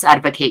devil's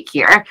advocate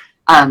here.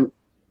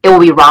 It will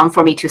be wrong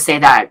for me to say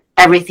that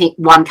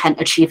one can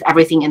achieve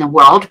everything in the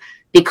world,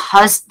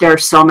 because there are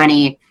so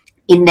many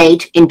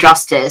innate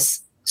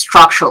injustice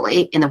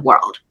structurally in the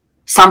world.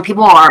 Some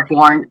people are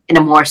born in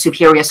a more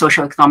superior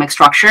socioeconomic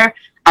structure,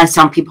 and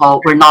some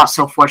people were not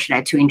so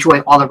fortunate to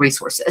enjoy all the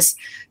resources.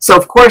 So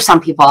of course,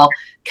 some people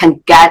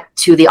can get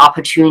to the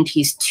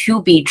opportunities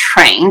to be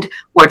trained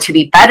or to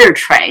be better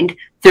trained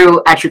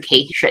through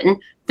education,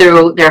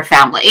 through their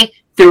family,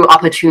 through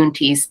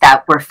opportunities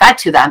that were fed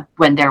to them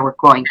when they were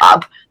growing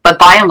up. But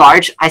by and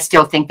large, I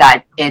still think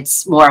that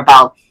it's more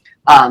about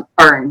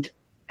earned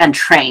and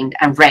trained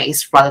and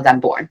raised rather than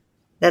born.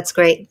 That's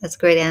great. That's a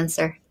great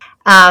answer.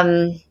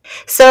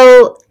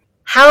 So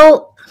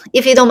how,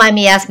 if you don't mind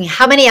me asking,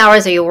 how many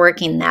hours are you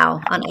working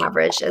now on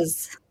average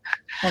as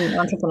an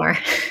entrepreneur?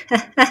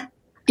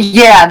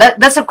 Yeah,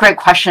 that's a great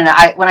question.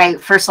 When I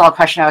first saw the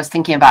question, I was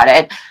thinking about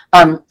it.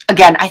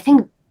 Again, I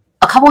think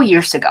a couple of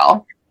years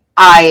ago,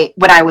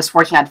 when I was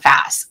working at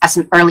Fast as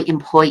an early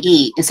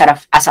employee instead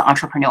of as an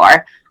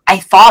entrepreneur, I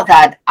thought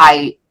that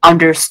I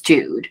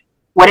understood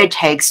what it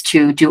takes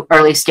to do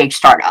early stage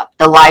startup,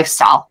 the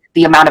lifestyle,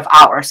 the amount of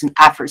hours and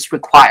efforts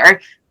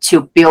required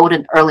to build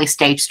an early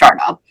stage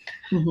startup.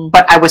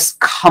 But I was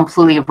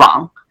completely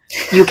wrong.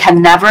 You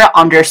can never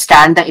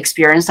understand the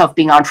experience of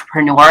being an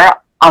entrepreneur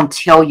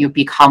until you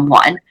become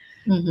one.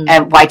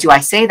 And why do I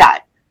say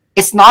that?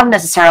 It's not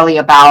necessarily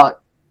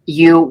about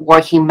you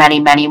working many,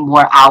 many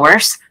more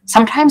hours.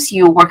 Sometimes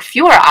you work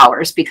fewer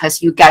hours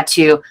because you get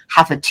to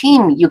have a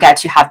team. You get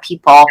to have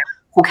people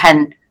who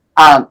can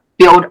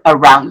build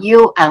around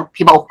you and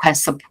people who can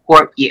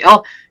support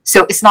you.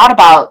 So it's not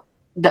about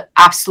the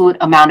absolute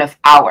amount of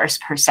hours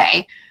per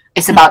se.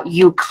 It's about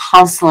you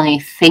constantly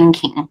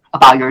thinking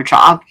about your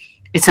job.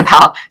 It's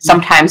about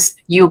sometimes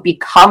you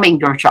becoming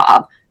your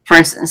job. For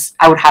instance,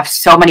 I would have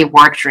so many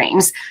work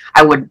dreams.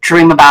 I would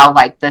dream about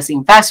like this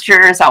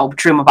investors. I would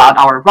dream about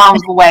our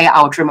runway.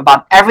 I would dream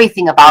about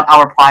everything about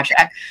our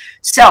project.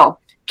 So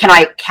can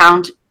I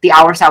count the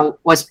hours I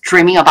was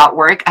dreaming about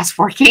work as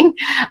working?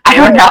 I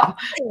don't know.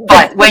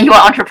 But when you're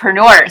an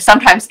entrepreneur,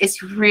 sometimes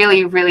it's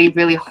really, really,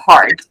 really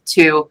hard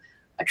to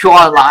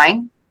draw a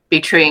line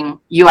between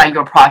you and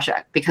your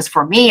project. Because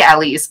for me, at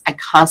least, I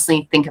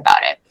constantly think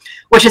about it,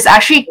 which is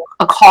actually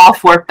a call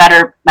for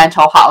better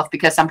mental health,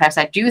 because sometimes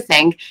I do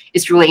think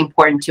it's really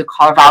important to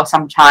carve out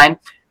some time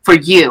for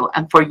you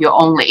and for you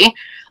only.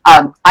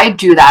 I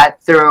do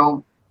that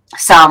through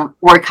some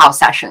workout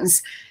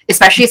sessions,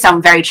 especially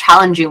some very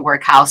challenging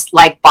workouts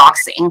like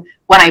boxing.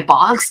 When I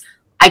box,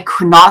 I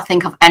could not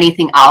think of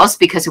anything else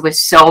because it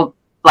was so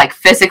like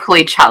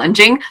physically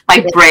challenging.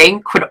 My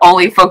brain could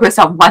only focus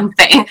on one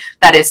thing,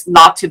 that is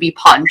not to be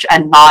punched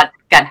and not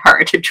get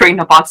hurt during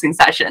the boxing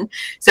session.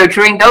 So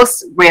during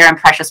those rare and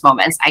precious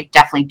moments, I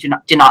definitely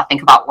do not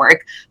think about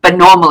work. But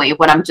normally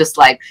when I'm just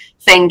like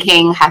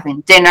thinking, having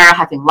dinner,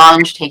 having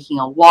lunch, taking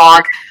a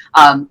walk,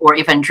 or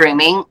even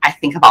dreaming, I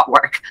think about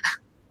work.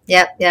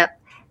 Yep.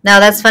 Now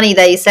that's funny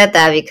that you said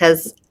that,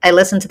 because I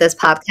listened to this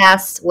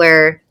podcast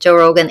where Joe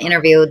Rogan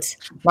interviewed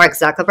Mark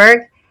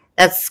Zuckerberg.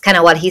 That's kind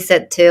of what he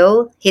said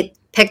too. He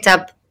picked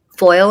up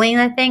foiling,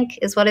 I think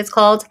is what it's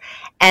called.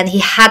 And he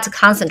had to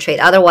concentrate.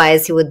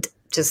 Otherwise he would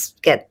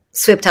just get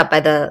swept up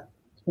by the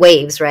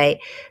waves, right?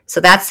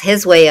 So that's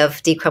his way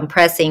of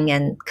decompressing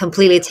and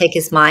completely take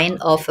his mind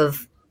off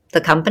of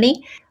the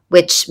company,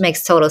 which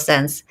makes total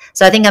sense.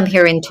 So I think I'm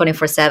hearing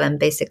 24/7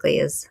 basically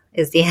is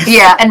the answer.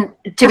 Yeah, and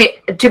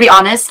to be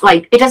honest,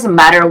 like it doesn't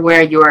matter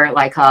where you're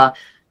like a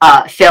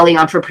failing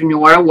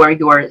entrepreneur, where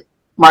you're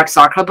Mark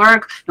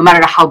Zuckerberg, no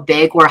matter how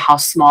big or how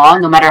small,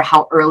 no matter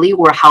how early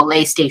or how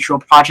late stage your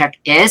project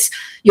is,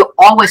 you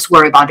always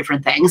worry about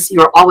different things.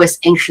 You're always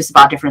anxious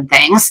about different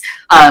things.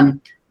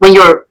 When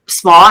you're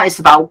small, it's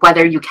about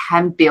whether you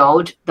can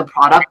build the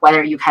product,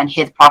 whether you can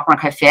hit product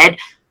market fit.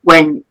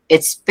 When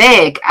it's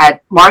big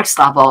at Mark's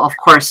level, of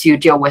course, you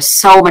deal with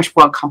so much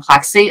more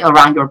complexity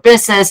around your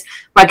business,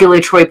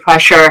 regulatory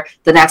pressure,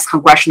 the next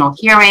congressional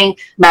hearing,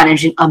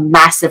 managing a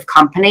massive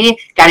company,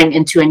 getting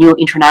into a new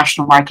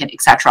international market,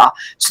 etc.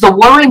 So the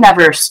worry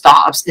never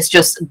stops. It's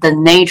just the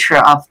nature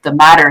of the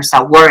matters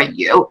that worry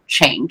you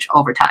change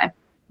over time.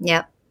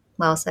 Yep.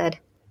 Well said.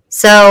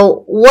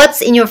 So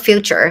what's in your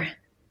future?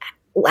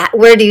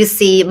 Where do you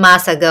see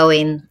Masa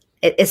going?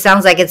 It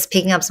sounds like it's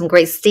picking up some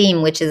great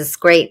steam, which is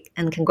great.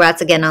 And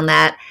congrats again on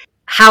that.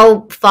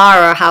 How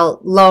far or how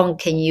long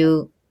can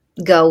you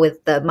go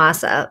with the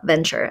Masa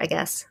venture, I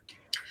guess?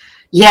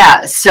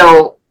 Yeah,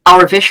 so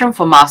our vision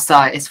for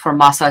Masa is for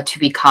Masa to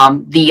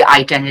become the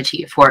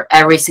identity for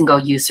every single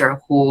user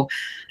who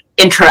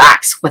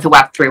interacts with the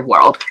Web3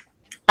 world.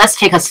 Let's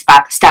take a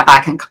step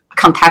back and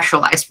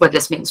contextualize what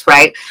this means,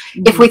 right?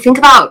 Mm-hmm. If we think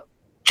about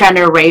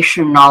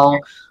generational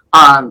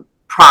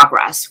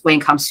progress when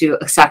it comes to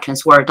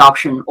acceptance or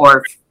adoption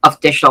or of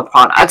digital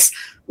products.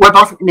 We're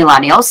both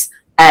millennials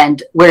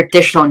and we're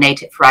digital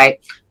native, right?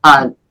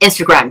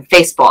 Instagram,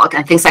 Facebook,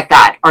 and things like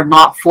that are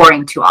not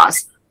foreign to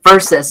us,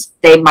 versus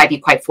they might be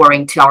quite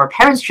foreign to our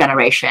parents'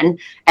 generation,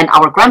 and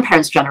our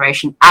grandparents'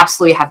 generation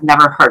absolutely have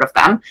never heard of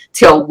them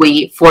till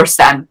we force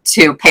them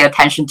to pay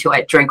attention to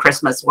it during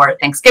Christmas or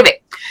Thanksgiving.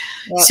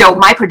 Yep. So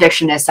my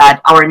prediction is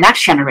that our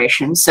next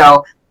generation,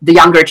 so the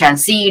younger Gen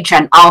Z,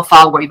 Gen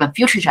Alpha, or even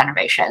future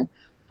generation,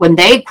 when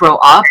they grow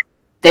up,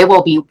 they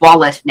will be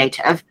wallet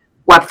native.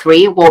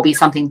 Web3 will be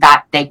something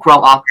that they grow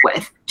up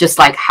with, just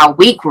like how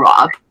we grew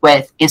up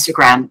with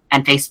Instagram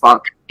and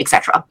Facebook,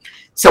 etc.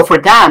 So for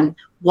them,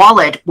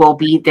 wallet will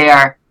be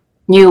their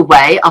new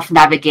way of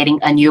navigating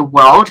a new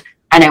world.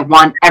 And I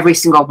want every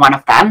single one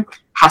of them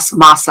has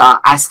Masa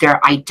as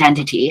their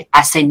identity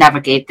as they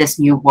navigate this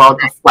new world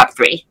of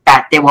Web3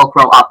 that they will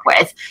grow up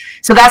with.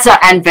 So that's an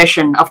end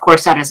vision. Of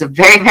course, that is a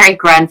very, very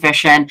grand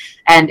vision,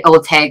 and it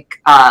will take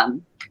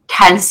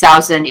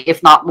 10,000,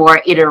 if not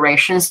more,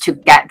 iterations to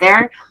get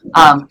there.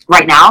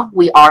 Right now,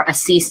 we are a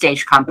C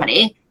stage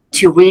company.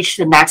 To reach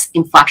the next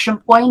inflection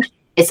point,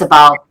 it's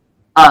about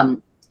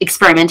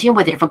experimenting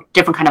with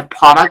different kind of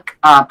product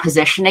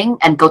positioning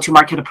and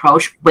go-to-market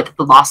approach with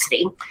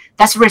velocity.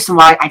 That's the reason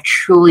why I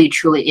truly,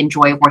 truly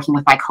enjoy working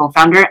with my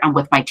co-founder and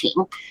with my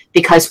team,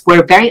 because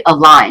we're very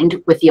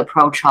aligned with the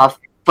approach of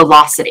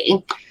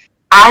velocity.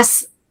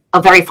 As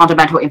a very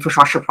fundamental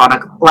infrastructure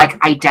product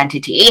like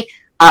identity,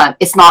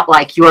 it's not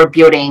like you're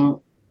building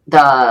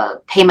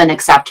the payment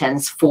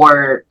acceptance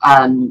for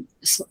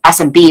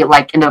SMB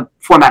like in the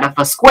format of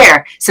a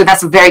Square. So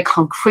that's a very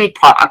concrete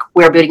product.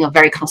 We're building a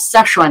very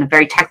conceptual and a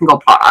very technical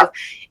product.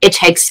 It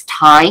takes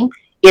time,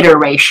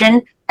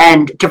 iteration,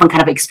 and different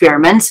kind of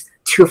experiments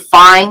to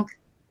find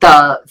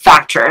the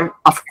factor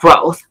of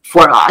growth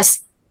for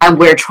us. And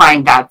we're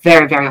trying that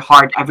very, very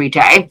hard every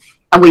day.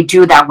 And we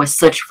do that with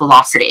such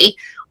velocity.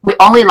 We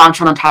only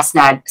launched on the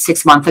testnet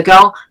 6 months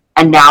ago,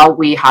 and now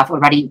we have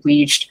already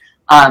reached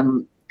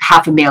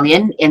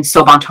 500,000 in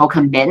Soban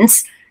token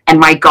mints. And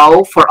my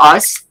goal for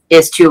us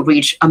is to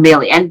reach 1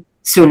 million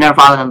sooner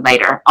rather than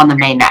later on the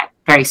mainnet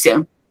very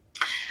soon.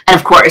 And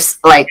of course,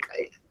 like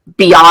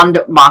beyond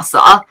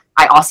Masa,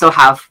 I also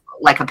have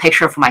like a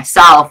picture of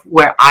myself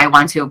where I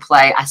want to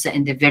play as an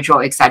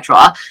individual,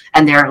 etc.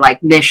 And there are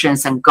like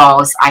missions and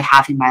goals I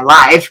have in my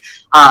life.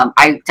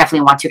 I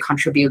definitely want to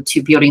contribute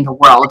to building the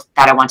world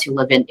that I want to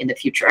live in the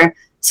future.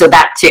 So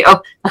that too.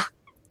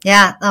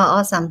 Yeah. Oh,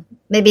 awesome.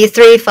 Maybe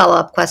 3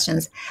 follow-up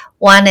questions.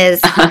 One is,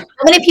 how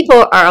many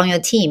people are on your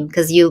team?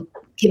 Because you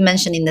keep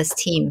mentioning this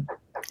team.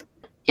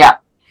 Yeah.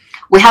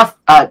 We have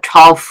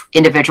 12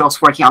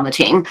 individuals working on the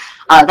team.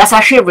 That's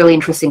actually a really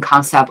interesting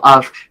concept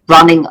of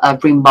running a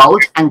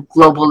remote and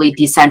globally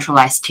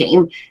decentralized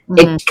team. Mm-hmm.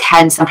 It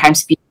can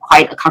sometimes be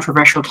quite a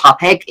controversial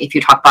topic if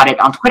you talk about it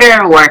on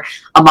Twitter or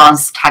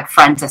amongst tech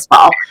friends as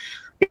well.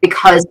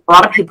 Because a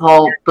lot of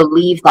people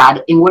believe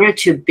that in order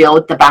to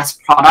build the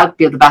best product,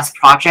 build the best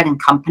project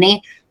and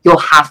company, you'll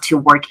have to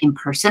work in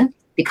person,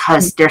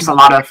 because there's a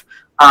lot of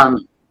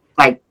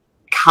like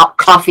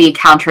coffee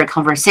counter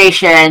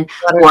conversation,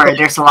 or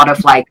there's a lot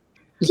of like,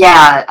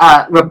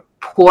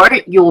 rapport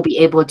you will be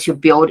able to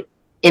build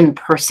in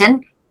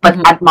person. But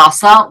at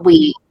Masa,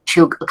 we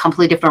took a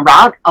completely different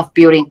route of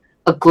building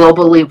a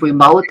globally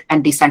remote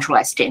and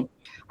decentralized team.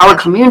 Our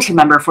community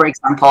member, for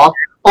example,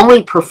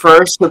 only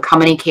prefers to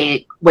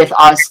communicate with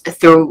us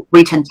through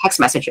written text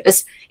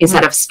messages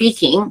instead of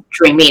speaking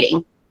during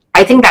meeting.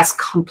 I think that's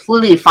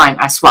completely fine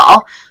as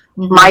well.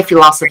 My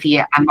philosophy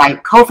and my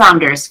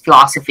co-founder's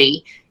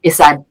philosophy is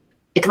that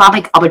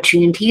economic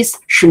opportunities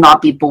should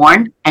not be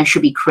born and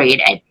should be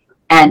created.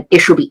 And it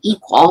should be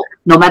equal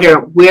no matter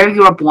where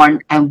you are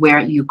born and where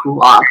you grew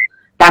up.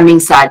 That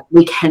means that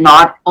we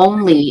cannot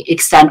only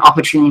extend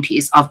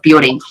opportunities of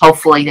building,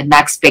 hopefully, the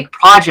next big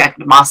project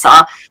in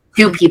Masa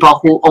to people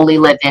who only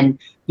live in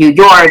New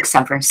York,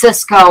 San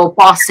Francisco,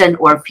 Boston,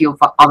 or a few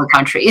other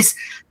countries.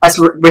 That's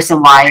the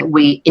reason why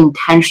we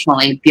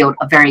intentionally build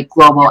a very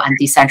global and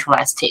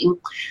decentralized team.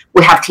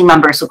 We have team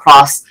members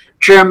across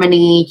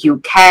Germany,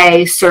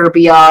 UK,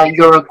 Serbia,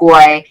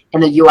 Uruguay,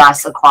 in the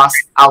US across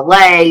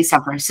LA,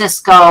 San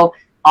Francisco,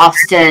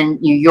 Austin,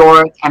 New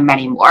York, and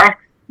many more.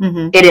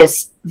 It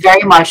is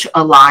very much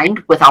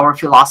aligned with our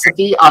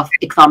philosophy of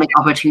economic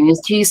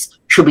opportunities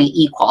should be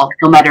equal,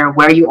 no matter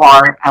where you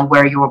are and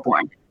where you were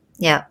born.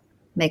 Yeah,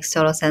 makes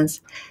total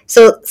sense.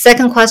 So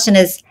second question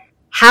is,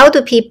 how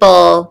do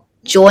people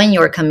join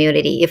your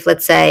community? If,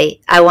 let's say,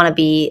 I want to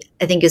be,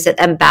 I think you said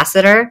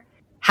ambassador,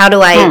 how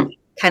do I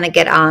kind of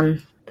get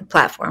on the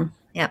platform?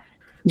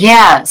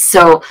 Yeah,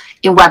 so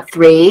in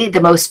Web3,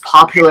 the most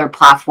popular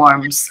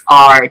platforms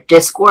are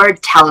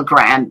Discord,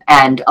 Telegram,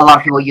 and a lot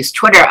of people use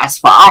Twitter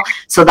as well.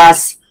 So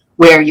that's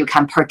where you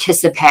can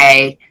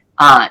participate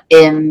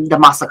in the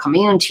Masa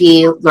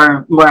community,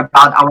 learn more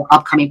about our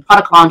upcoming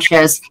product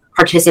launches,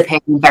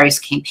 participate in various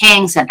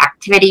campaigns and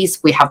activities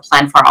we have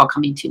planned for our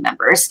community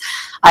members.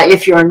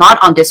 If you're not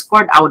on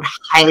Discord, I would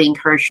highly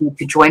encourage you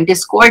to join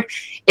Discord.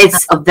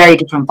 It's a very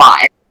different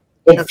vibe.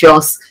 It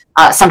feels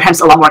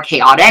sometimes a lot more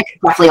chaotic,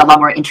 definitely a lot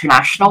more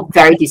international,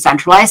 very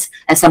decentralized,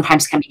 and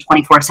sometimes can be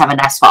 24/7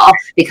 as well,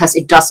 because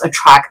it does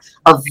attract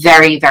a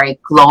very, very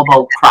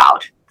global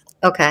crowd.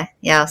 Okay.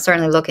 Yeah, I'll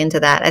certainly look into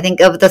that. I think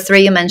of the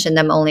three you mentioned,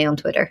 I'm only on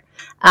Twitter.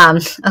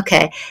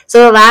 Okay.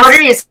 So the last.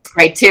 Twitter is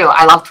great too.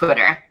 I love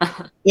Twitter.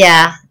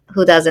 Yeah,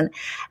 who doesn't?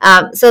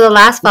 So the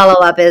last follow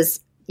up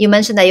is you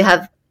mentioned that you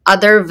have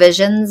other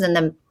visions and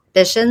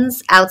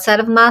ambitions outside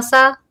of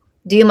Masa.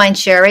 Do you mind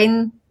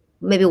sharing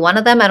maybe one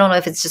of them? I don't know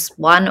if it's just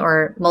one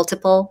or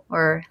multiple,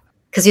 or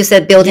because you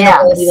said building a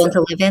world you want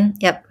to live in.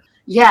 Yep.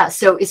 Yeah,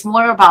 so it's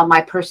more about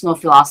my personal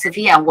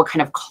philosophy and what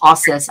kind of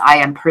causes I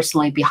am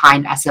personally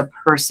behind as a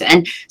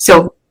person.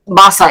 So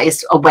Masa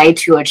is a way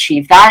to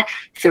achieve that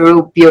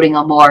through building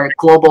a more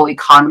global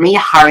economy,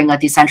 hiring a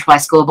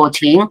decentralized global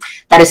team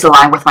that is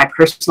aligned with my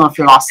personal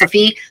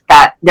philosophy,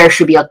 that there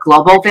should be a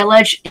global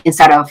village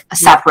instead of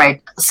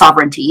separate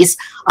sovereignties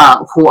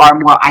who are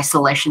more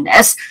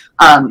isolationist.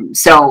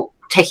 So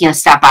taking a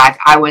step back,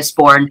 I was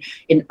born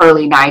in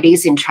early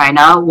 90s in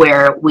China,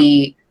 where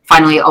we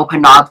finally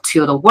opened up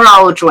to the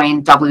world,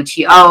 joined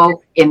WTO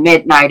in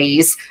mid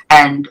 90s,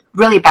 and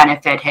really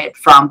benefited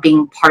from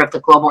being part of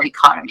the global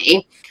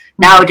economy.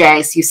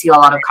 Nowadays, you see a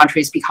lot of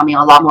countries becoming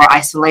a lot more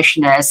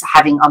isolationist,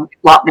 having a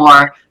lot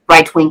more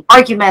right-wing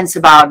arguments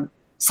about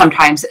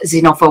sometimes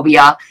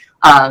xenophobia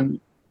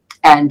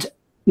and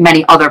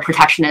many other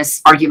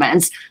protectionist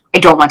arguments. I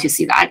don't want to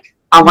see that.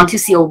 I want to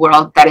see a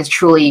world that is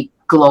truly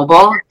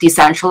global,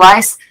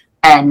 decentralized,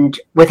 and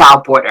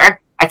without border.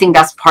 I think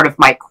that's part of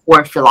my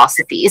core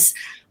philosophies.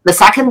 The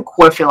second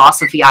core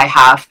philosophy I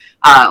have,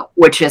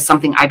 which is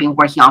something I've been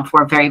working on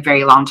for a very,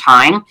 very long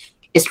time,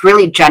 is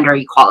really gender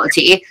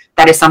equality.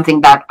 That is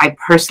something that I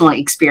personally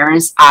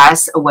experience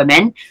as a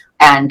woman,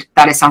 and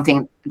that is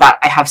something that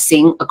I have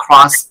seen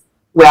across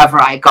wherever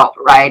I go,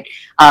 right?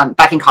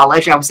 Back in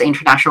college, I was an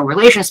international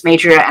relations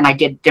major, and I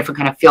did different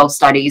kind of field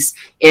studies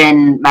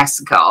in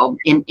Mexico,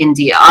 in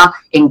India,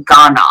 in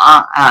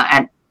Ghana,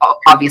 and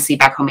obviously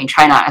back home in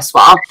China as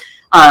well.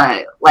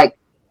 Like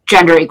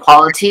gender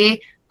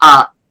equality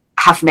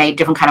have made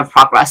different kind of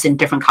progress in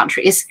different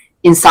countries.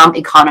 In some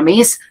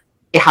economies,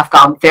 it have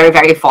gone very,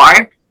 very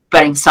far,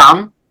 but in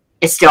some,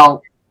 it's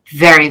still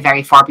very,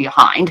 very far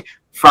behind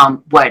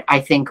from what I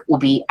think will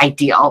be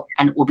ideal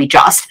and will be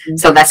just.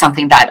 So that's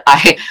something that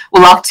I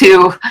would love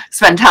to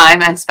spend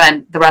time and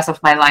spend the rest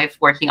of my life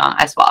working on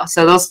as well.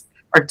 So those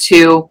are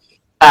two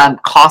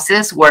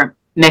causes or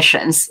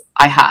missions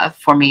I have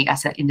for me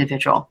as an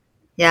individual.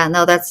 Yeah,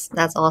 no, that's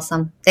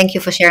awesome. Thank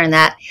you for sharing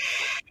that.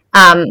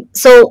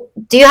 So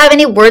do you have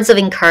any words of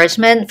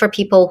encouragement for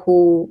people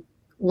who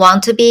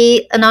want to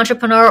be an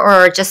entrepreneur or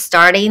are just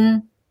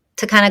starting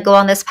to kind of go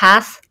on this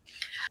path?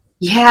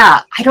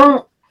 Yeah, I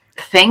don't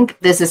think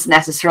this is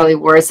necessarily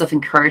words of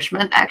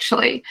encouragement,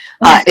 actually.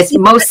 It's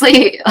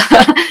mostly,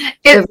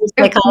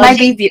 it might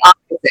be the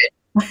opposite.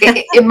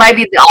 It might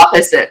be the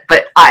opposite,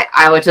 but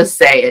I would just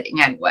say it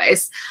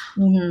anyways.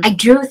 Mm-hmm. I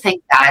do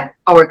think that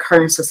our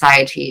current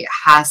society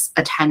has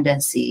a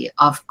tendency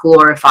of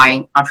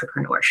glorifying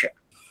entrepreneurship.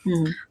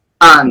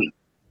 Mm-hmm.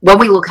 When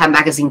we look at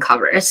magazine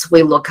covers,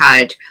 we look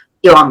at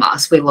Elon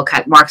Musk, we look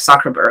at Mark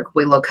Zuckerberg,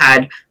 we look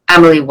at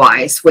Emily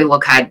Weiss, we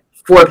look at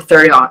Forbes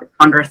 30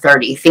 under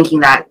 30, thinking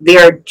that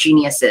they're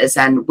geniuses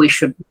and we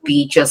should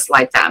be just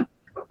like them.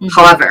 Mm-hmm.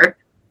 However,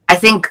 I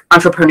think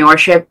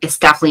entrepreneurship is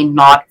definitely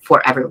not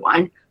for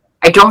everyone.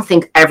 I don't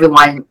think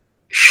everyone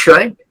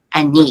should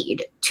and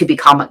need to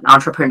become an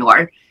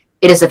entrepreneur.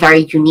 It is a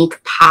very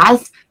unique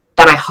path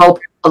that I hope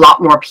a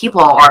lot more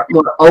people are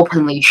more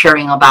openly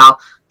sharing about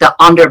the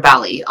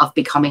underbelly of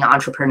becoming an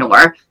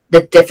entrepreneur,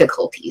 the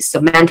difficulties,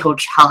 the mental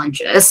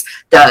challenges,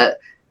 the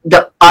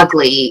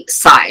ugly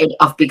side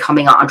of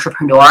becoming an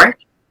entrepreneur,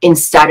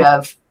 instead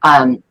of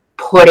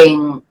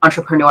putting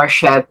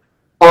entrepreneurship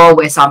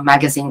always on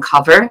magazine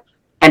cover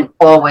and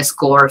always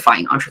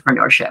glorifying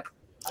entrepreneurship.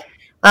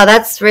 Wow,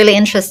 that's really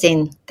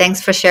interesting.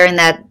 Thanks for sharing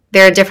that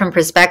very different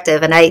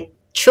perspective. And I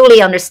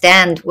truly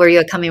understand where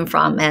you're coming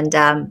from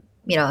and,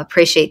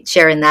 appreciate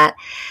sharing that.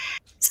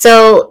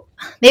 So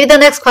maybe the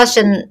next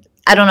question,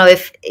 I don't know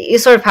if you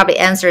sort of probably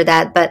answered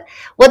that, but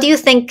what do you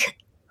think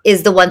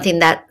is the one thing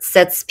that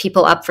sets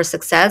people up for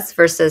success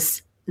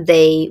versus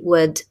they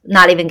would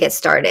not even get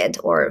started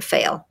or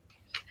fail?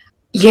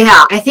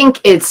 Yeah, I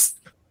think it's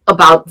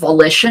about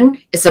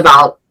volition. It's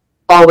about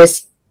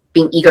always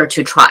being eager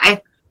to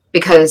try,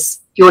 because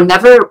you'll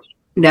never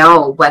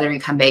know whether you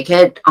can make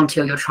it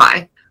until you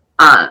try.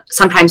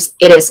 Sometimes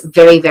it is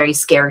very, very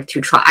scary to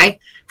try.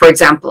 For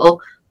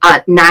example,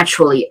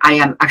 naturally, I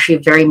am actually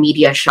very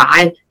media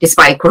shy,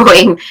 despite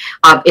growing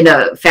up in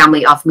a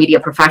family of media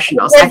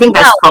professionals. I think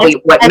that's probably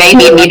what made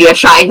me media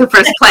shy in the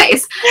first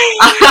place.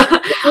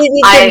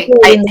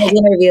 In those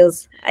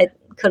interviews, I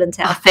couldn't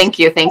tell. Thank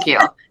you.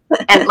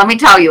 And let me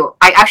tell you,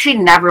 I actually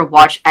never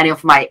watched any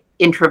of my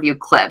interview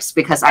clips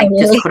because I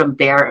just couldn't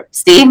bear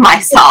seeing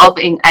myself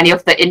in any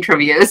of the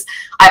interviews.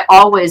 I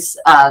always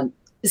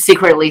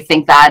secretly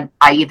think that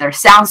I either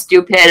sound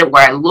stupid or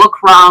I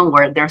look wrong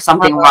or there's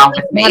something wrong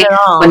with me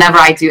whenever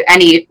I do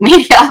any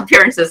media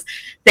appearances.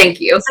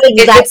 Thank you.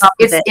 It's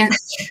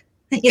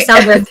you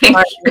sound very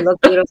smart. You look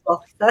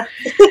beautiful.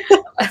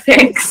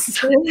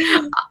 Thanks.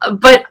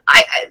 But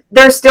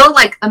there's still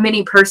like a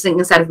mini person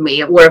inside of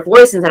me or a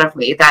voice inside of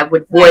me that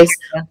would voice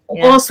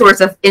all sorts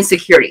of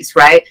insecurities,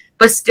 right?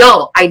 But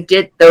still, I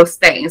did those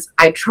things.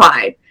 I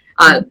tried.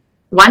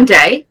 One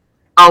day,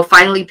 I'll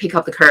finally pick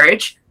up the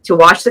courage to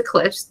watch the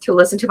clips, to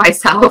listen to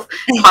myself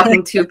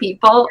talking to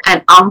people,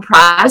 and I'm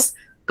impressed.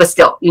 But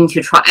still, you need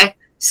to try.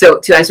 So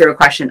to answer your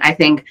question, I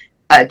think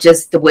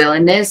just the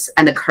willingness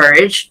and the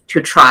courage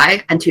to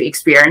try and to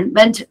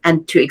experiment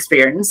and to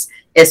experience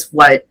is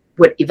what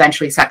would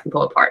eventually set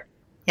people apart.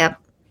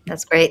 Yep,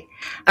 that's great.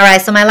 All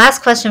right, so my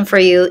last question for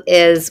you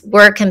is,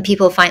 where can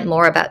people find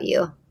more about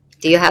you?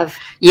 Do you have?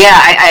 Yeah,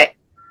 I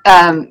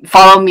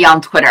follow me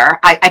on Twitter.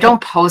 I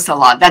don't post a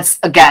lot. That's,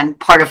 again,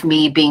 part of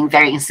me being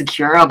very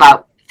insecure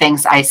about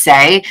things I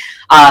say.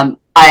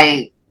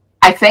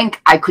 I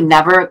think I could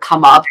never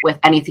come up with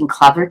anything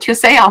clever to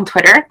say on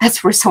Twitter.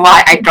 That's the reason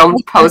why I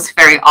don't post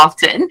very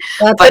often.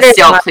 Well, but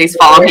still, please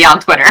follow me on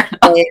Twitter.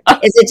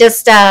 Is it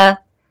just,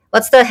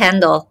 what's the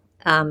handle?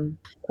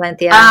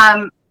 Calanthia?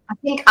 I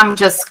think I'm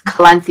just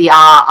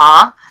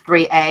Calanthia,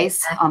 3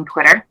 A's on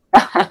Twitter.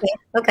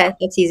 Okay,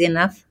 that's easy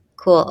enough.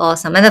 Cool,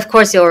 awesome. And of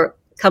course, your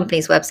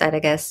company's website, I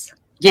guess.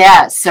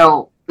 Yeah,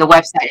 so the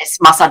website is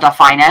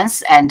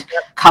masa.finance and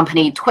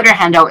company Twitter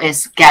handle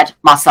is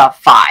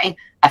getmasafi.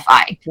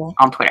 FI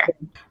on Twitter.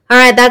 All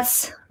right,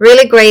 that's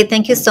really great.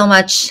 Thank you so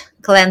much,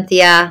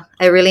 Calanthia.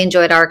 I really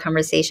enjoyed our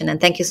conversation,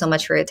 and thank you so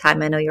much for your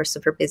time. I know you're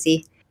super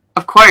busy.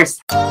 Of course.